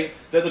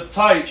the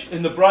taich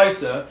in the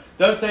brisa.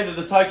 Don't say that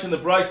the taich in the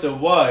brisa.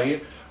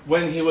 Why?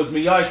 When he was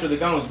miyash with the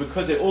gun was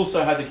because it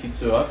also had the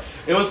kitzur.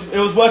 It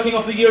was working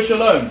off the yirsh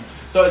alone.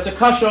 So it's a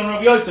kasha on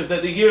Rav Yosef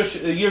that the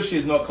yirsh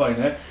is not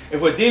koine.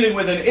 If we're dealing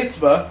with an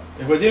itzba,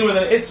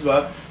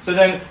 so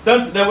then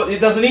it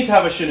doesn't need to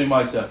have a shinu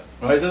ma'aser,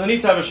 right? It doesn't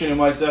need to have a shinu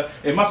ma'aser.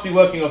 It must be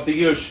working off the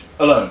yirsh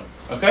alone.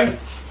 Okay?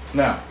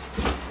 Now,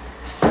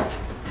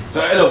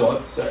 so Ella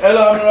what? So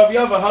Ella on Rav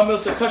Yava Hamil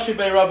so kashi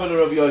bei Rabba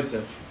Rav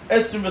Yosef.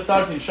 Esrim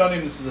v'tartin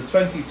shanim. This is a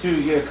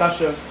 22-year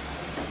kasha.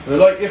 The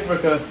like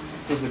Ifrika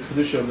was the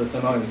kedusha of the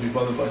Tanaim, to be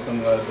bothered by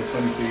something like that for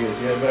 22 years.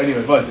 Yeah, but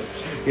anyway, right.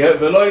 Yeah,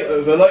 the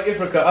like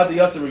Ifrika ad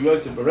Yasser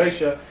Yosef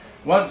Bereisha.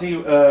 Once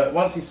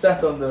he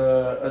sat on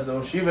as the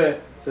Oshive,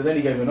 so then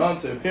he gave an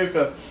answer.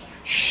 Pirka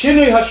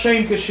Shinui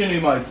Hashem ke Shinui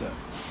Ma'aser.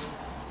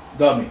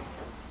 Dami.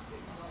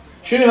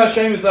 Shinui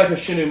Hashem is like a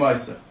Shinui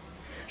Ma'aser.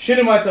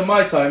 Shinui Ma'aser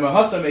my time.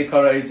 Ahasa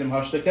meikara eitzim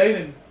hashta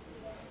kelim.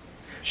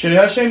 Shinui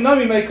Hashem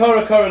nami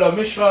meikara kara la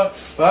mishra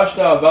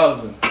v'hashta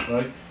abarzin.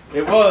 Right.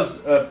 It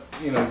was,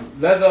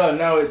 leather, and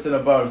now it's in a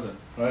barzan.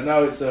 Right?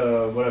 Now it's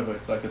whatever.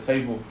 It's like a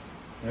table.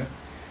 Yeah?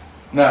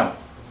 Now,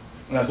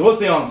 so what's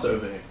the answer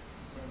over here?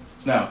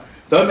 Now,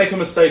 don't make a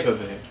mistake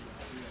over here.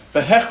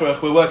 For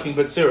hechrech, we're working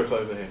b'tziruf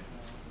over here.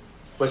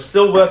 We're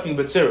still working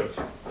b'tziruf.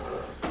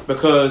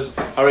 Because,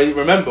 I already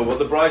remember what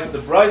the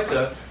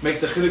brisa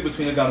makes a chiluk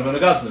between a ganav and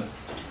a gazlan.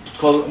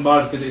 Called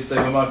marka de istay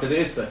and marka de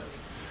istay.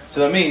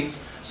 So that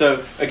means,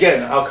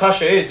 again, our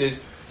kasha is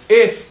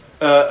if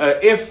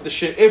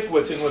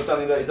we're talking about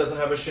something that it doesn't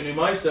have a shinu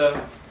ma'aser,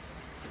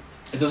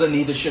 it doesn't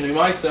need a shinu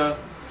ma'aser.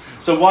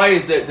 So why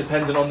is that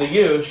dependent on the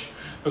yush?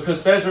 Because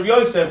says Rav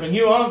Yosef, and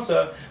you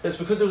answer, that's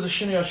because it was a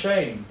shinu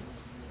Hashem.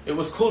 It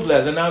was called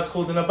leather, now it's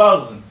called an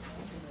abarzin.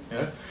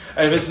 Yeah?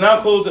 And if it's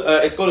now called,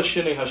 it's got a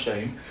shinu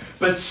Hashem,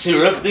 but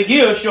siruf the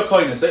yush, you're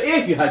koine. So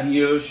if you had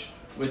yush,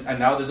 and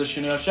now there's a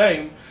shinu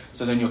Hashem,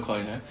 so then you're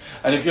koine.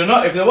 And if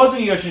there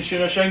wasn't yush and shinu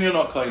Hashem, you're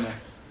not koine.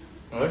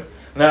 Right?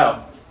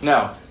 Now,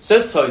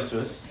 says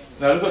Tosfos.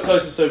 Now look at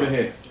Tosfos over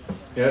here.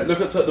 Yeah, look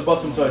at the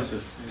bottom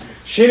Tosfos.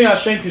 Shinu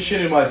Hashem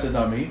k'shinu ma'aser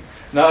dami.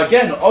 Now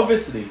again,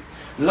 obviously,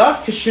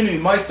 lav k'shinu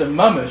ma'aser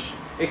mamash.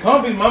 It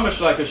can't be mamash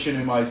like a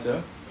shinu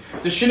ma'aser.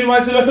 The shinu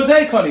ma'aser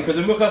lechodei kani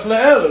kademukach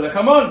le'el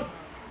lekamon.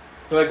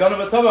 Ve'gan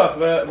v'tabach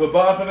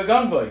ve'ba'ach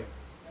ve'ganvoi.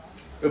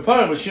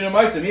 Upon with shinu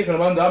ma'aser mikra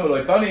man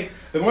da'amaloi kani.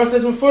 The Gemara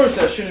says first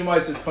that shinu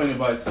ma'aser is pointed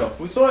by itself.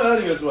 We saw it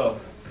earlier as well.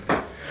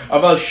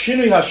 Aval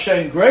Shinui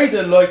Hashem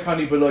greater loy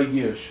kani below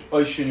yirsh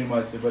oy Shinui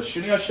ma'aser. But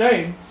Shinui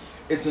Hashem,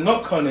 it's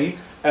not kani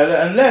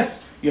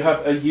unless you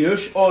have a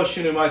yirsh or a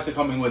Shinui ma'aser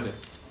coming with it.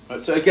 Right,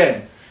 so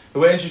again,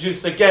 we're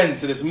introduced again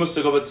to this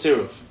musag of a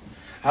tziruf.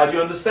 How do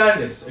you understand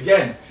this?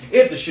 Again,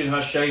 if the Shinui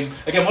Hashem,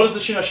 again, what does the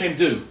Shinui Hashem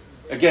do?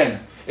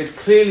 Again, it's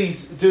clearly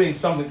doing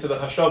something to the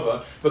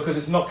hashava because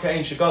it's not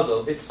ka'in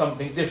shegazel, it's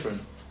something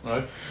different.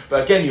 Right?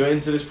 But again, you're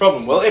into this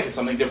problem. Well, if it's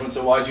something different,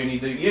 so why do you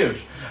need the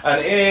yush? And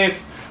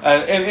if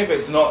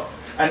it's not,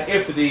 and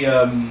if the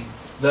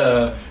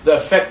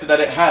effect that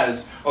it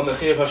has on the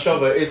chiyuv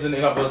hashava isn't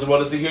enough, so what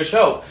does the yush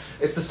help?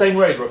 It's the same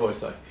raid, Rabbi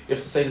say. You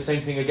have to say the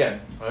same thing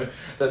again, right?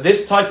 That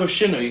this type of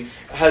shinui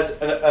has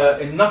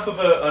enough of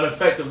an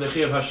effect of the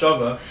chiyuv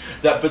hashava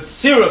that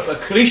b'tziruf a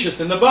klishus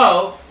in the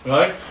Baal,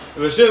 right?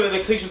 The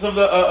klishus of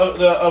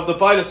the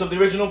bias of the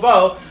original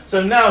Baal.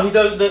 So now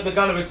the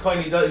gun of his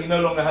coin, he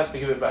no longer has to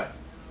give it back,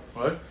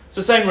 right? It's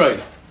the same raid,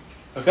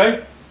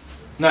 okay?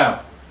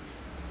 Now,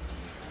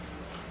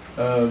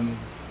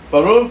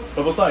 Baruch,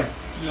 Rabotai,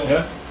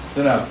 yeah.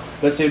 So now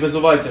let's see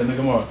Bezovaita in the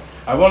Gemara.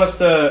 I want us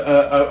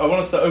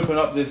to open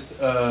up this.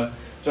 So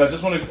I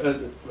just want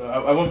to.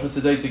 I want for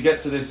today to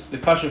get to this, the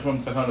kasha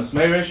from Takanos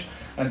Meirish,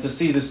 and to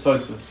see this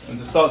Tosfos, and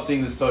to start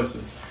seeing this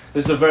Tosfos.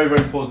 This is a very,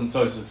 very important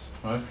Tosfos,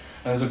 right? And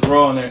there's a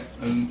grow on it,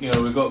 and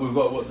we've got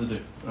what to do,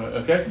 right?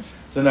 Okay.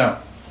 So now,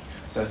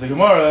 says the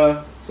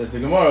Gemara.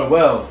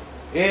 Well,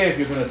 if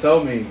you're going to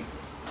tell me.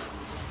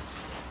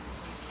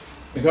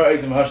 Says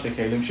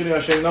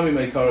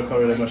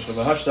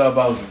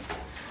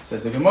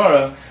the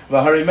Gemara,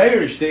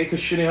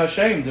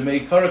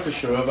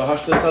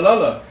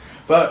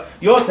 but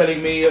you're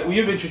telling me,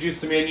 you've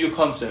introduced to me a new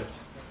concept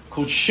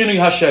called Shinui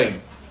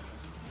Hashem.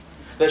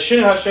 That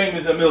Shinui Hashem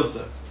is a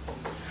milsa.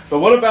 But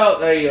what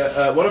about a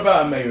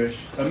meirish?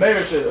 A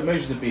meirish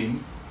is a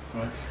beam,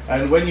 right?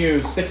 And when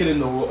you stick it in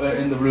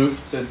the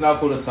roof, so it's now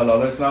called a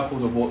talala. It's now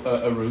called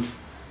a roof.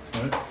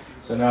 Right?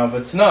 So now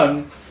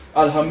v'tnan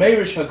al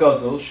hameirish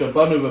hagazel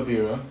shabanu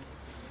babira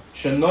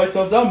shenoit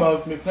al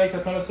damav mipnei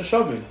takanas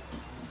hashavim.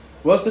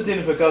 What's the din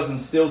if a gazan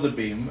steals a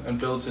beam and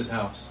builds his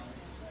house?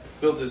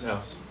 Builds his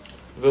house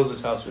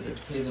with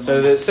it. So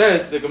it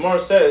says the Gemara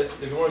says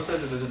that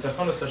there's a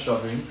takanas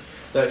hashavim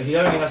that he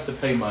only has to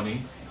pay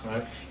money,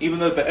 right? Even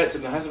though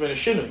be'etzim there hasn't been a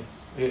shinui.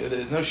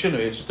 There's no shinui.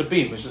 It's just a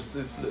beam.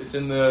 It's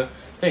in the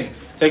thing.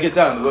 Take it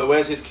down.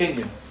 Where's his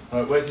kinyan?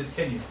 Right? Where's his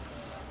kinyan?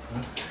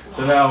 Right?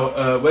 So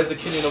now, where's the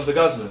kinyan of the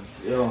gazlan?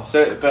 Yeah.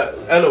 So, but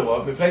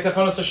Eloah, we play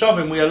takanas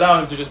hashavim. We allow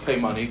him to just pay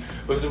money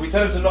because if we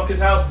tell him to knock his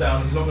house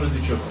down, he's not going to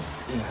do tshuva.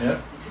 Yeah.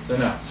 So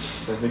now,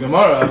 says the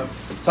Gemara,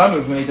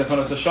 Tamuv made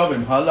takanas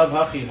hashavim halav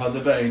hachi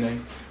hadabe'enei.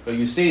 But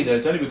you see that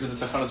it's only because of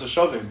takanas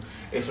hashavim.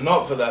 If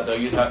not for that, though,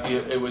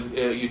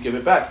 you'd give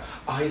it back.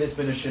 There's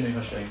been a shinui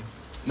Hashem.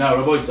 Now,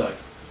 Rabbi Isai,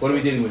 what are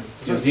we dealing with?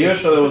 There was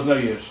Yaash or there was no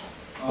Yaash?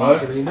 Right?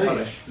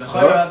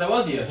 There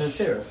was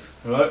Yaash.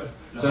 Right?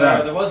 So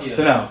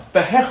now,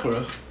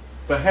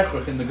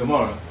 behechrach in the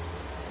Gemara,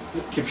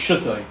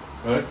 kipshutai,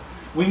 right?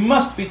 We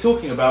must be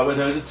talking about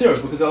whether there's a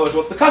tziruf, because otherwise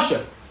what's the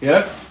kasha?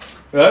 Yeah?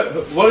 Right?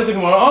 What is the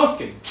Gemara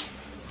asking?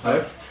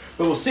 Right?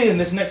 But we'll see in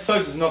this next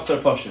Tosfos is not so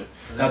poshut.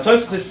 Now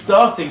Tosfos'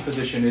 starting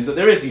position is that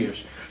there is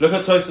Yaash. Look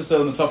at Tosfos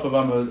on the top of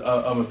Amud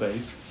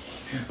Beis.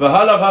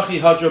 V'halav hachi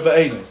hadra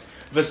be'enei.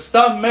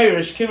 V'stam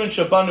meirish kiven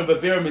shabanu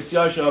b'bir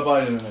misyasha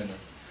abayim emenu.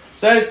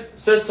 Says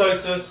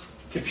Tosfos,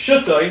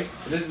 kipshutai,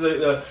 this is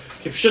the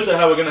kipshutai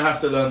how we're going to have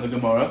to learn the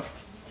Gemara,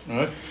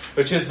 right?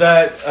 Which is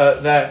that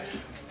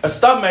a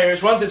stam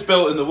meirish, once it's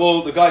built in the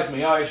wall, the guy's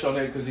miyash on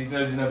it because he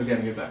knows he's never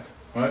getting it back.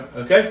 Right?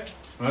 Okay?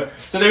 Right?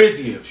 So there is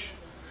Yaash.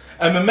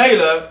 And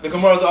Mamela, the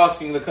Gemara is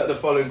asking the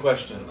following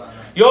question.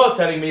 You're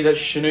telling me that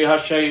Shinui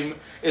Hashem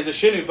is a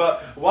Shinui,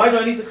 but why do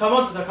I need to come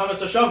on to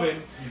Takanas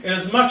Hashavim? In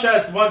as much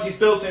as once he's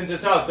built into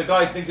his house, the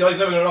guy thinks he's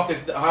never going to knock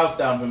his house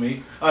down for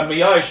me, I'm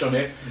miyash on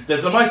it,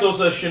 there's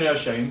also a Shinui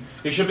Hashem.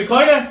 He should be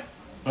Kona.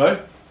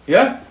 Right?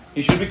 Yeah?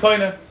 He should be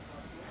Kona.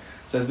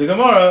 Says the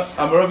Gemara,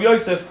 Amar Rav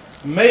Yosef,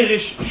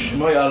 Meirish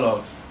Shmoy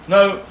Alav.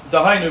 No, the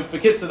Hainu, the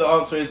kids, the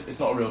answer is, it's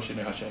not a real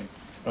Shinui Hashem.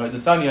 Right, the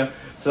Tanya,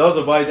 you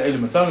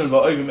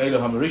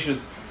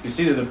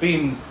see that the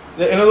beams,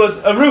 in other words,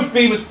 a roof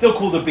beam is still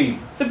called a beam.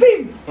 It's a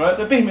beam, right?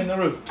 It's a beam in the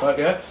roof, right?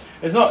 Yeah,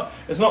 it's not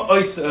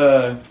ice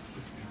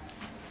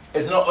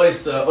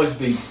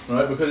beam,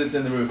 right? Because it's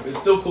in the roof, it's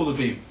still called a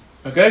beam.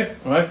 Okay,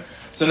 right?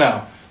 So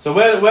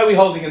where are we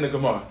holding in the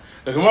Gemara?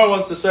 The Gemara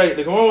wants to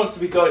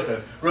be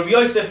goicher. Rav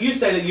Yosef, you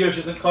say that Yaash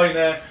isn't kind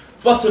there.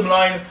 Bottom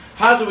line,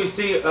 how do you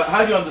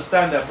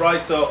understand that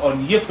brisa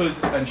on Yichud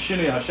and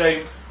Shinui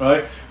Hashem,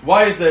 right?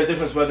 Why is there a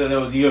difference whether there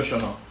was Yaash or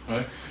not,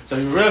 right? So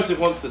Rav Yosef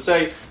wants to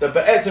say that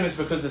be'etzim is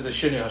because there's a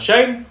Shinui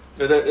Hashem,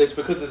 it's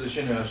because there's a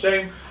Shinui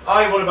Hashem.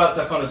 What about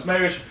Takanas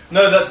Meirish?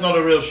 No, that's not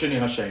a real Shinui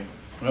Hashem,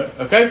 right?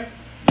 Okay?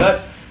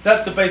 That's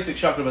the basic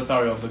Shakra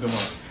Vatari of the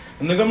Gemara.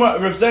 And the Gemara,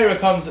 Reb Zera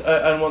comes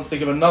and wants to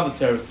give another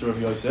teretz to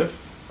Rav Yosef,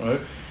 right?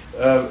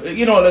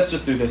 You know what, let's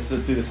just do this.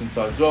 Let's do this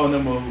inside as well, and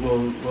then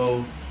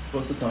we'll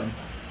what's the time?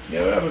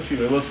 Yeah, we'll have a few.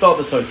 We'll start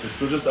the Tosfos.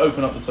 We'll just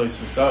open up the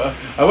Tosfos. So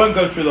I won't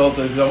go through the whole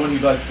Tosfos. I want you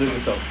guys to do it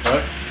yourself,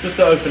 right? Just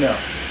to open it up,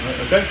 right?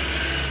 Okay?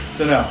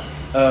 So now,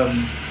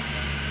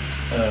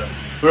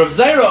 Rav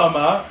Zera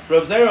Amar,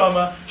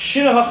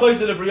 Shina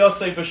hachoyze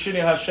lebriyosei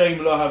b'shinui Hashem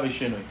lo have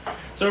shinui.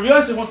 So Rav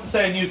Yosef wants to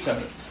say a new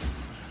teretz.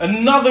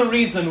 Another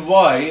reason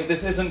why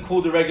this isn't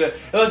called a regular,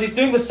 because he's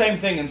doing the same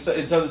thing in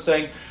terms of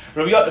saying,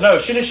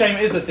 Shinui Hashem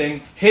is a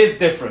thing. His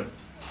different.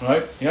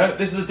 Right? Yeah,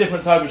 this is a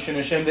different type of Shinui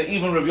Hashem that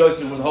even Rav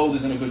Yosef would hold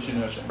isn't a good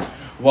Shinui Hashem.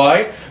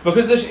 Why?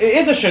 Because it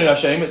is a Shinui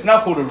Hashem, it's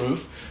now called a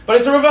roof, but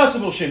it's a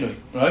reversible Shinui,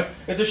 right?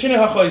 It's a Shinui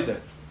HaChoyzeh,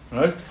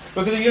 right?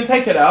 Because you can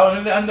take it out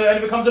and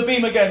it becomes a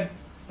beam again,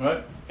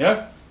 right?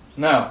 Yeah?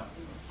 Now,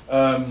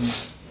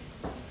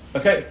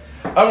 okay.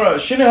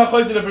 Shinui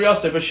HaChoyzeh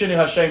lebriyosei b'shinui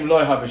Hashem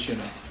lo have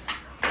shinui.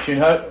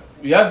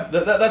 Yeah?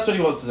 That's what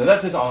he wants to say.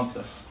 That's his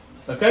answer.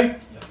 Okay? Yeah.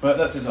 Right,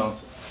 that's his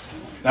answer.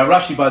 Now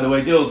Rashi, by the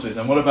way, deals with,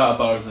 and what about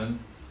a barzan?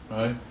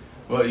 Right?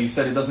 Well, you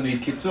said it doesn't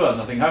need kitsua,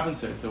 nothing happened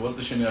to it. So what's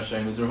the Shinui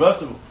Hashem? It's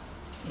reversible.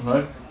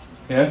 Right?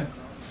 Yeah?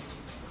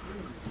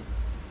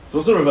 It's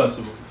also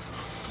reversible.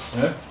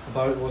 Yeah?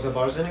 What's a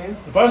barzan again?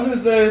 The barzan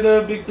is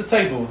the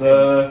table,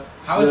 the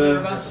How is it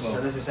reversible? Is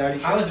that necessarily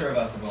true? How is it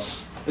reversible?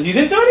 You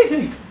didn't do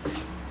anything.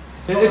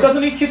 It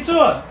doesn't need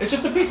kitsua. It's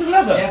just a piece of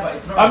leather. Yeah, but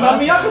it's not I'm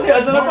reversible. miyachid it as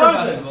It's an not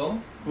abarzen. reversible.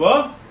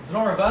 What? It's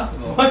not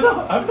reversible. Why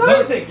not? I haven't done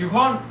anything. You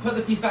can't put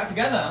the piece back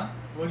together.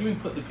 What do you mean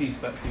put the piece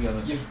back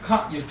together?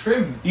 You've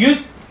trimmed.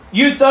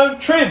 You don't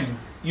trim.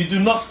 You do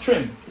not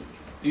trim.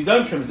 You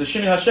don't trim. It's a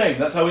shinui Hashem.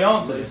 That's how we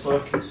answer it.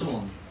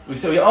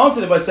 We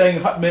answered it by saying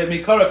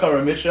mikara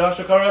kara mishra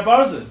shakara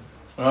barzin.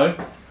 Right?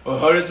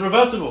 Or it's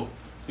reversible.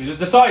 You just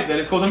decide that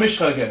it's called a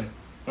mishra again.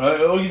 Right?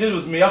 All you did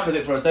was miyachid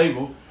it for a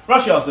table.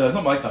 Rashi asked it. It's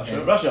not my kasha.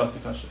 Yeah. Rashi asked the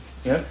kasha.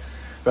 Yeah.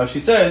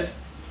 Rashi says.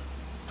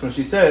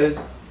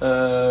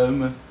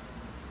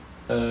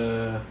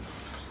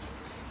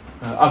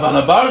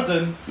 Aval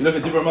Barzin, you look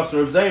at Dibra Master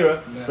Reb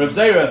Zera,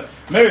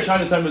 Merish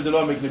Hainu Time with the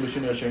law making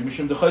Bishun Yashem,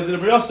 Mishum the Chayzid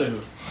of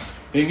Riyasehu.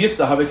 Being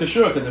Yista have a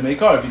Kashura, the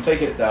Meikara. If you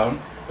take it down,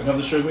 it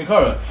becomes a Shuruk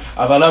Meikara.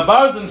 Aval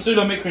Barzin,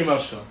 Sula Mikri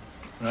Mashra.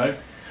 Right?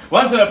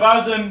 Once in a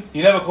Barzin,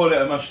 you never call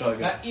it a Mashra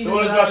again. So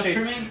what is Rashi?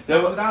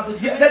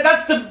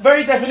 That's the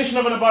very definition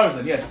of an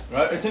Barzin, yes.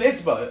 Right? It's an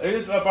Itzba. It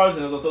is a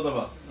Barzin, it's a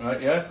Todava. Right?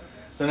 Yeah?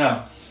 So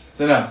now,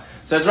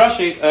 says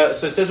Rashi,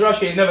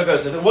 it never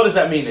goes. So what does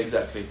that mean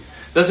exactly?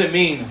 Does that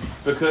mean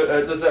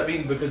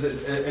because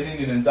it's an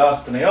Indian and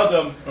Das B'nai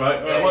Adam,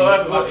 right?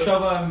 Yeah,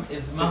 Machshava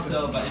is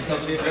matter, but it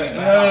doesn't bring it back.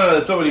 No,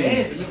 that's not what he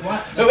means.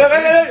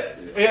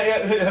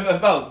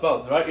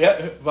 Bald, right?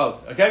 Yeah,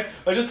 bald. Okay.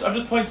 I'm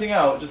just pointing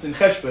out, just in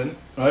Cheshbon,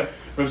 right?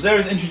 Reb Zera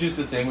has introduced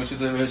the thing, which is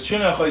a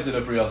Shina Chayzid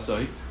of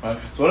Briyasai, right?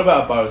 So what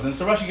about Barzin?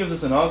 So Rashi gives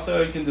us an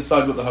answer. You can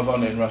decide what the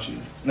Havana in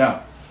Rashi is.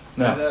 Now,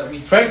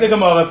 Frank the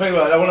Gemara.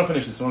 I want to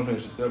finish this.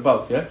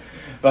 Bald, yeah.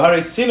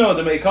 V'harei tzino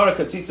the meikara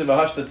katzitza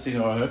v'hashta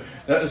tzino.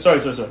 Sorry.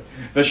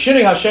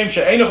 V'shinui Hashem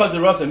she'einu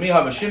chayzer rasa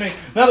miha v'shinui.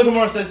 Now the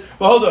Gemara says,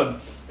 well, hold on.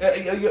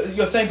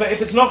 You're saying, but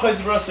if it's not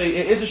chayzer rasa,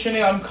 it is a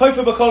shinui. I'm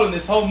kofer b'kol in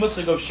this whole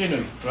musig of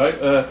shinui, right?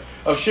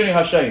 Of shinui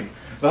Hashem.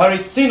 V'harei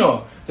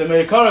tzino the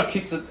meikara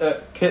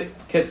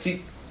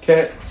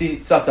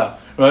ketzitzata.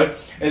 Right?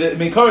 In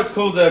Mikar it's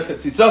called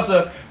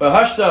ketzitzasa,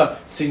 v'hashta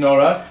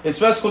tzinora. It's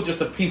first called just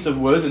a piece of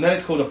wood, and then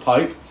it's called a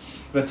pipe.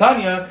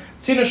 V'tanya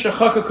tzino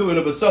shechakaku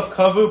u'lebasof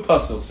kavu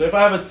pasul. So if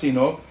I have a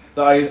tzino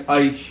that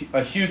I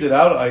hewed it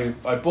out,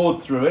 I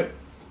bored through it,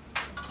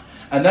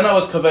 and then I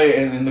was kaveh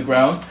in the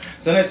ground,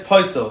 so then it's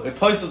paisel. It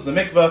paisels the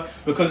mikvah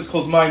because it's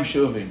called mayim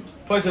she'uvim.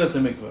 Paisel is a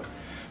mikvah.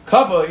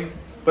 Kaveh,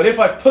 but if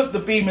I put the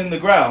beam in the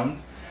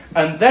ground,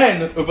 and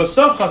then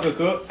u'basof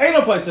chakaku, ain't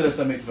no paisel is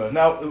a mikvah.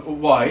 Now,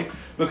 why?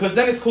 Because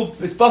then it's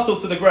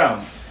bottled to the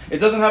ground. It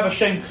doesn't have a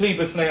shem kli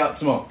b'fnei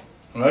atzmo.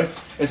 Right?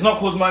 It's not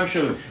called mayim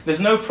she'uvim.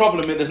 There's no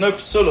problem. There's no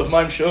psul of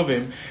mayim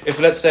she'uvim if,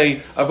 let's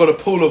say, I've got a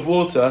pool of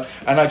water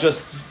and I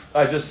just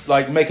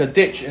like make a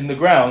ditch in the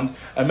ground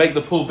and make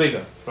the pool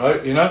bigger.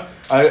 Right? You know,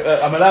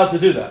 I'm allowed to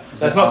do that.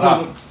 That's not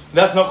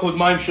called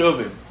mayim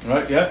she'uvim.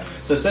 Right? Yeah.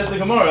 So says the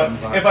Gemara,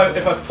 if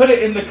I put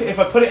it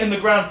in the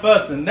ground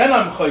first and then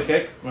I'm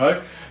choykek,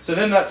 right? So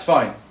then that's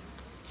fine.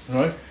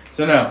 Right?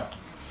 So now.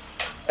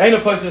 Ain't a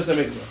place in the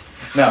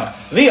mikvah. Now,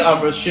 the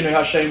Amras Shinui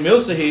Hashem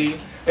Milsahi.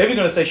 If you're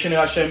going to say Shinui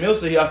Hashem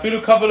Milsahi, I feel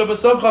kavala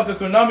b'sov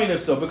chakakunami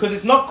nifso, because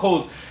it's not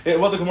called.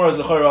 What the Gemara is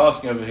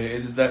asking over here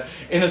is that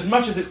in as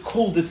much as it's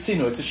called a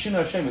tzino, it's a Shinui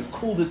Hashem. It's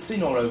called a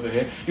tzino over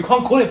here. You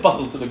can't call it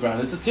bottled to the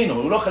ground. It's a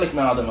tzino.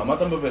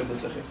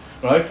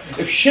 Right?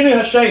 If Shinui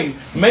Hashem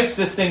makes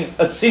this thing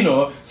a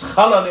tzino, it's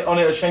chala on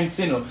it a shem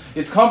tzino.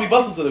 It can't be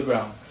bottled to the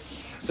ground.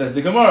 Says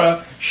the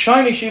Gemara,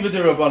 shiny shiva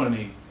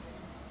d'Rabbanani.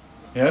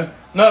 Yeah.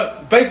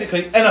 No,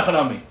 basically,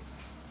 enachanami.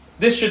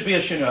 This should be a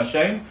Shinui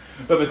Hashem,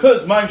 but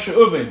because Maim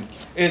She'uvim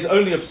is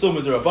only a psul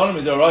mid'Rabbanan,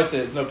 mid'oraisa,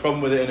 there's no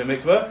problem with it in a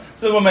mikveh,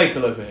 so we'll make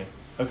it over here.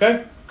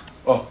 Okay?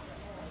 Oh.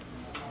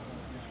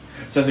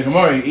 Says the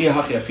Gemara,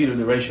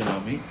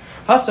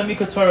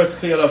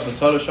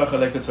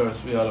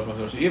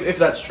 if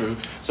that's true,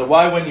 so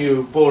why when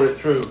you bore it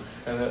through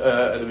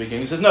at the beginning?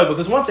 He says no,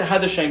 because once it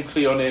had the shem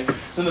kli on it,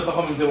 so the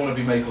Chachamim didn't want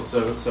to be makel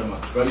so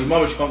much. Right? You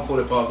mamish can't call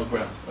it part of the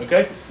ground.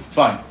 Okay?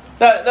 Fine.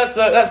 That's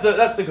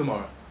the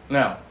Gemara.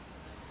 Now,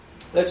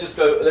 let's just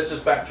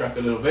backtrack a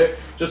little bit,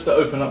 just to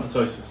open up the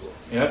Tosfos.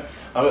 Yeah,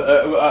 I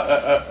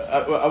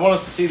want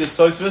us to see this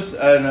Tosfos,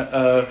 and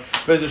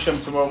Bez Hashem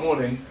tomorrow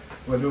morning,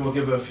 maybe we'll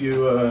give a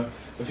few other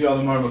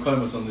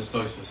Makomas on this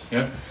Tosfos.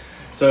 Yeah,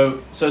 so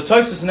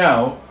Tosfos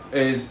now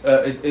is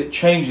it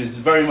changes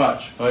very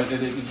much. Right,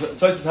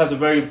 Tosfos has a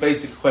very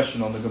basic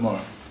question on the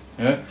Gemara.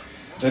 Yeah,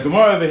 the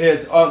Gemara over here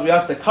is we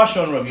asked the kasha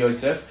on Rav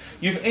Yosef.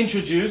 You've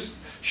introduced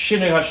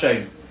Shinui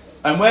Hashem.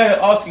 And we're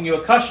asking you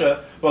a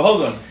kasha. Well,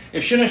 hold on.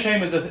 If Shinui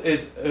Hashem is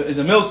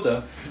a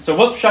milsa, so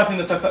what's pshat in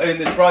this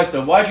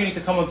brisa? Why do you need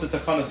to come on to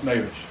takanas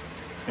meirish?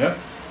 Yeah.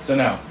 So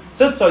now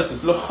says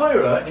Tosfos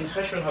l'chayra in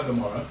Cheshbon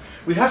HaGemara,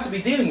 we have to be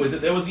dealing with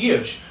that there was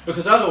Yaash,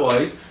 because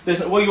otherwise,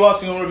 what are you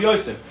asking on Rav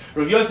Yosef?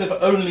 Rav Yosef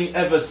only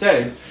ever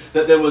said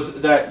that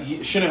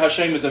Shinui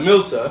Hashem is a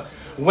milsa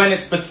when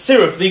it's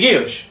betziruf the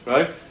Yaash,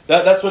 right?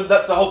 That's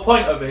the whole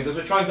point over here, because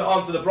we're trying to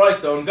answer the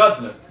brisa on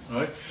Gazlan,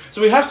 right?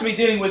 So we have to be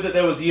dealing with that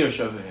there was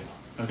Yaash over here.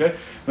 Okay?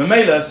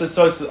 Mamela asks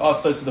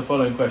Tosfos the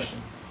following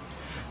question.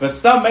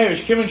 V'stam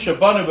meirish kimin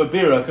shabanu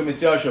b'bira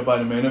k'misyar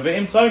shabanu meina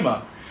ve'im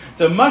toima.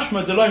 The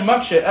mashma deloi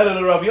makshe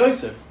ela Rav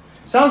Yosef.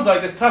 Sounds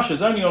like this kasha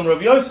is only on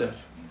Rav Yosef.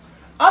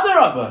 Other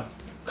Rabba,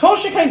 kol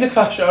shekain the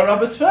kasha are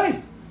Rabba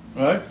Tvei.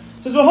 Right?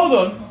 Says, well, hold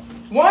on.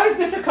 Why is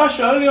this a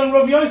kasha only on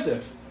Rav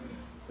Yosef?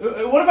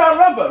 What about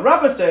Rabba?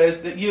 Rabba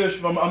says that Yaash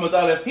from Amud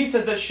Aleph, he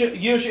says that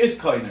Yaash is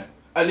Kona,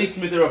 at least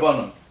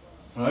midirabbanan.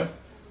 Right?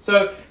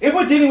 So, if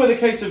we're dealing with a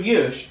case of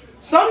Yaash,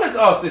 let's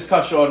ask this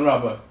kasha on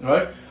Rabba.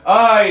 Right?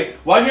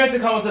 Why do you have to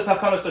come onto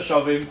Takanos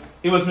Hashavim?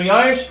 He was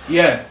Miyayish?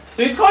 Yeah.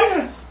 So he's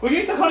Kona. What do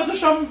you need Takanos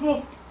Hashavim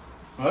for?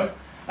 Right?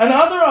 And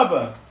other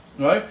Rabba,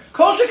 right?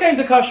 Kol shekain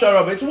the kasha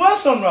Rabba, it's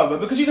worse on Rabba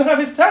because you don't have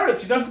his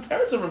teretz, you don't have the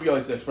teretz of Rav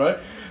Yosef, right?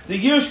 The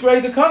Yaash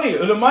grei the kani,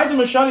 u'lemaida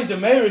mashani the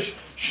meirish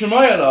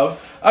shemay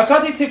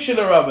akati tikshel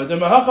Rabba, the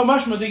mahacha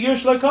mashma the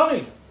Yaash like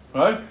kani,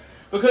 right?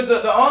 Because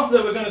the answer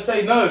that we're going to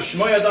say no,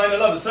 shemay adayin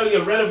alav is totally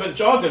irrelevant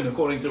jargon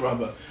according to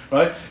Rabba,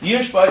 right?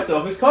 Yaash by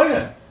itself is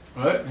kona,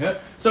 right? Yeah.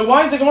 So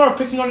why is the Gemara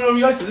picking on Rav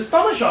Yosef? It's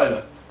not a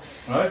shayla,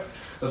 right?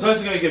 The Tosfos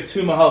is going to give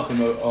two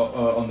mahalchim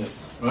on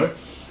this, right?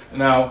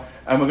 Now,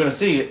 and we're going to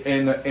see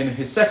in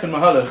his second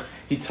mahalach,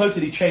 he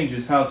totally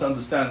changes how to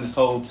understand this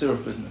whole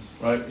tziruf business,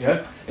 right?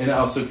 Yeah, in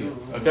Al Sukhi.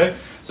 Okay,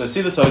 so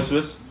see the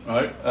Tosfos,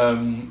 right?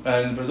 And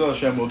B'ezras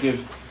Hashem will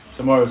give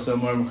tomorrow some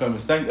more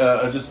comments.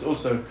 I just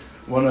also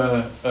want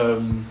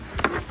to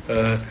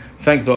thank